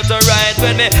learn how to ride.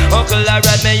 When me uncle I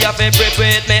ride me off a prep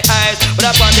with me eyes. But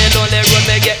up on the lonely road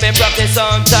me get me practice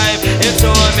sometime. Him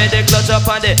show me the clutch up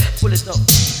on the pull it up.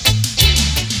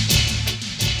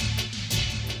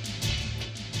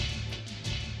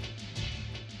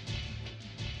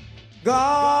 God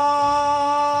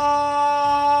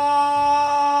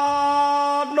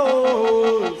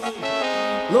knows.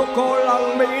 Look how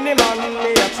long me man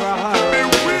me a try.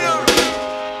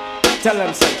 Tell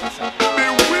them so.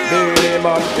 The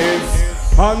man is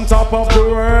On top of the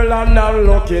world and I'm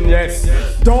looking, yes.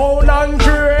 Down on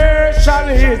creation,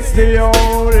 it's the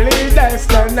only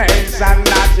destination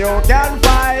that you can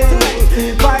find.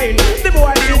 Find the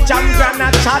boy, the champion,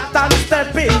 a chat and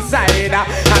step inside.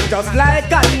 And just like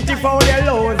Antifa, you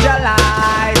lose your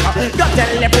life. Go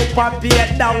tell the poop up here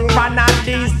down, but not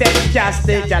these days, just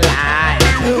take your life.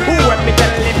 When me tell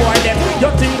the boy them,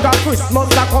 you think of Christmas,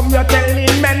 I come, you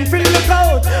telling men, feel look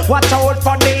out. Watch out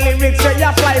for the lyrics, so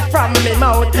you fly from me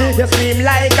mouth. You scream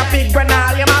like a pig when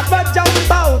all your mouth but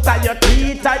jump out. And your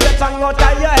teeth and your tongue out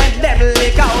and your head them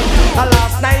lick out. And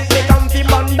last night me come to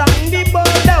burn down the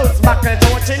boathouse. Buckle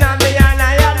touching on me and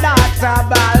I your daughter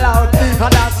ball out.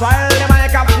 And that's why the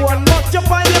microphone must you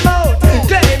on your mouth.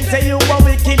 Claim say you were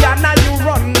wicked and now you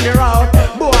run the route.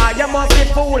 Boy, you must be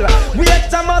fool. Wait,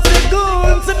 you must be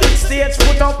goons. Big stage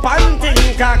put up and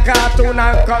think a cartoon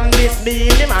and come this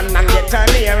Beenie Man and get your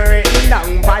name written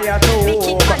down by your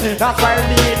tomb. That's why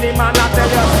Beenie Man I tell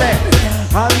you say,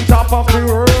 on top of the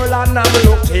world and I'm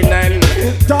looking in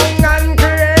tongue and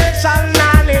creation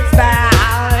and it's the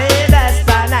only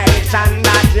destination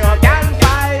that you can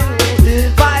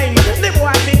find the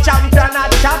boy the champion a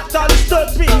chopped and stood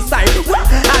inside.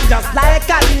 And just like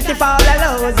Antifa, you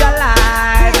lose your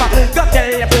life. Go tell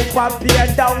your poop up here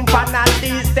down for not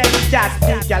these things, just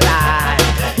take your life.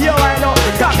 You know,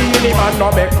 Beenie Man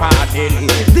no make pardon.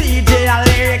 DJ and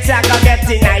lyrics I go get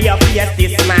in your face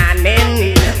this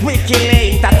morning. We kill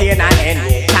entertainer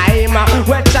anytime.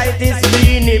 We try this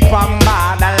Beenie from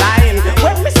borderline.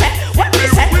 When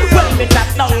me chat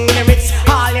down lyrics,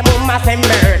 all your mama say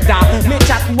murder. Me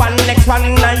chat one next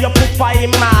one, now you put for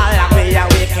him all. We a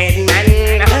wicked man.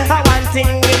 One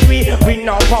thing we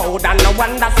know about, and no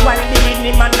one that's why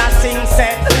Beenie Man a sing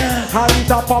set. On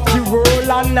top of the world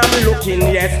and I'm looking,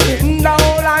 yes.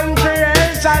 Down on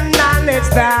creation and it's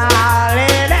the only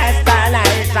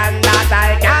destination that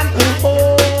I can.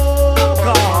 Oh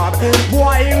God,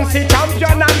 boy, you see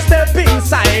champion and step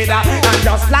inside. And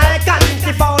just like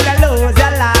Antifa, you lose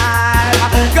your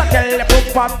life. Go tell the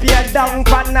poop up here down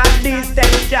for not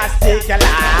distance, just take your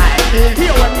life.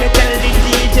 You when me tell the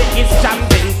DJ it's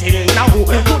jumping till now.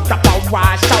 Put up a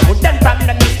wash out, then from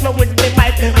the miss me with the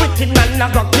mic. Wicked man I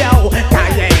go blow,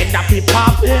 can you end up hip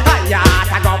hop? And your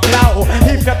heart I go blow.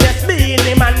 If you test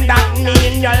Beenie Man, that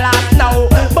mean you're lost now.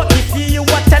 But if you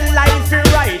want to life you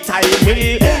right, I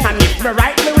will. And if me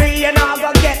right me will, you not go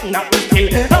get nothing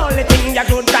till. Only thing you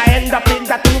good I end up in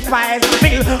the 2-5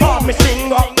 bill. Or me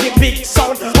sing up the big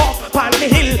sound up on the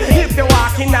hill. If you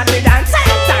walk in at the dance,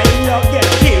 same time you get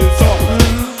killed. So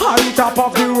on top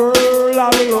of the world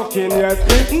I'm looking, yes.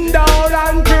 Down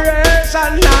on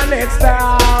creation and it's the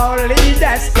only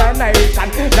destination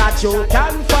that you can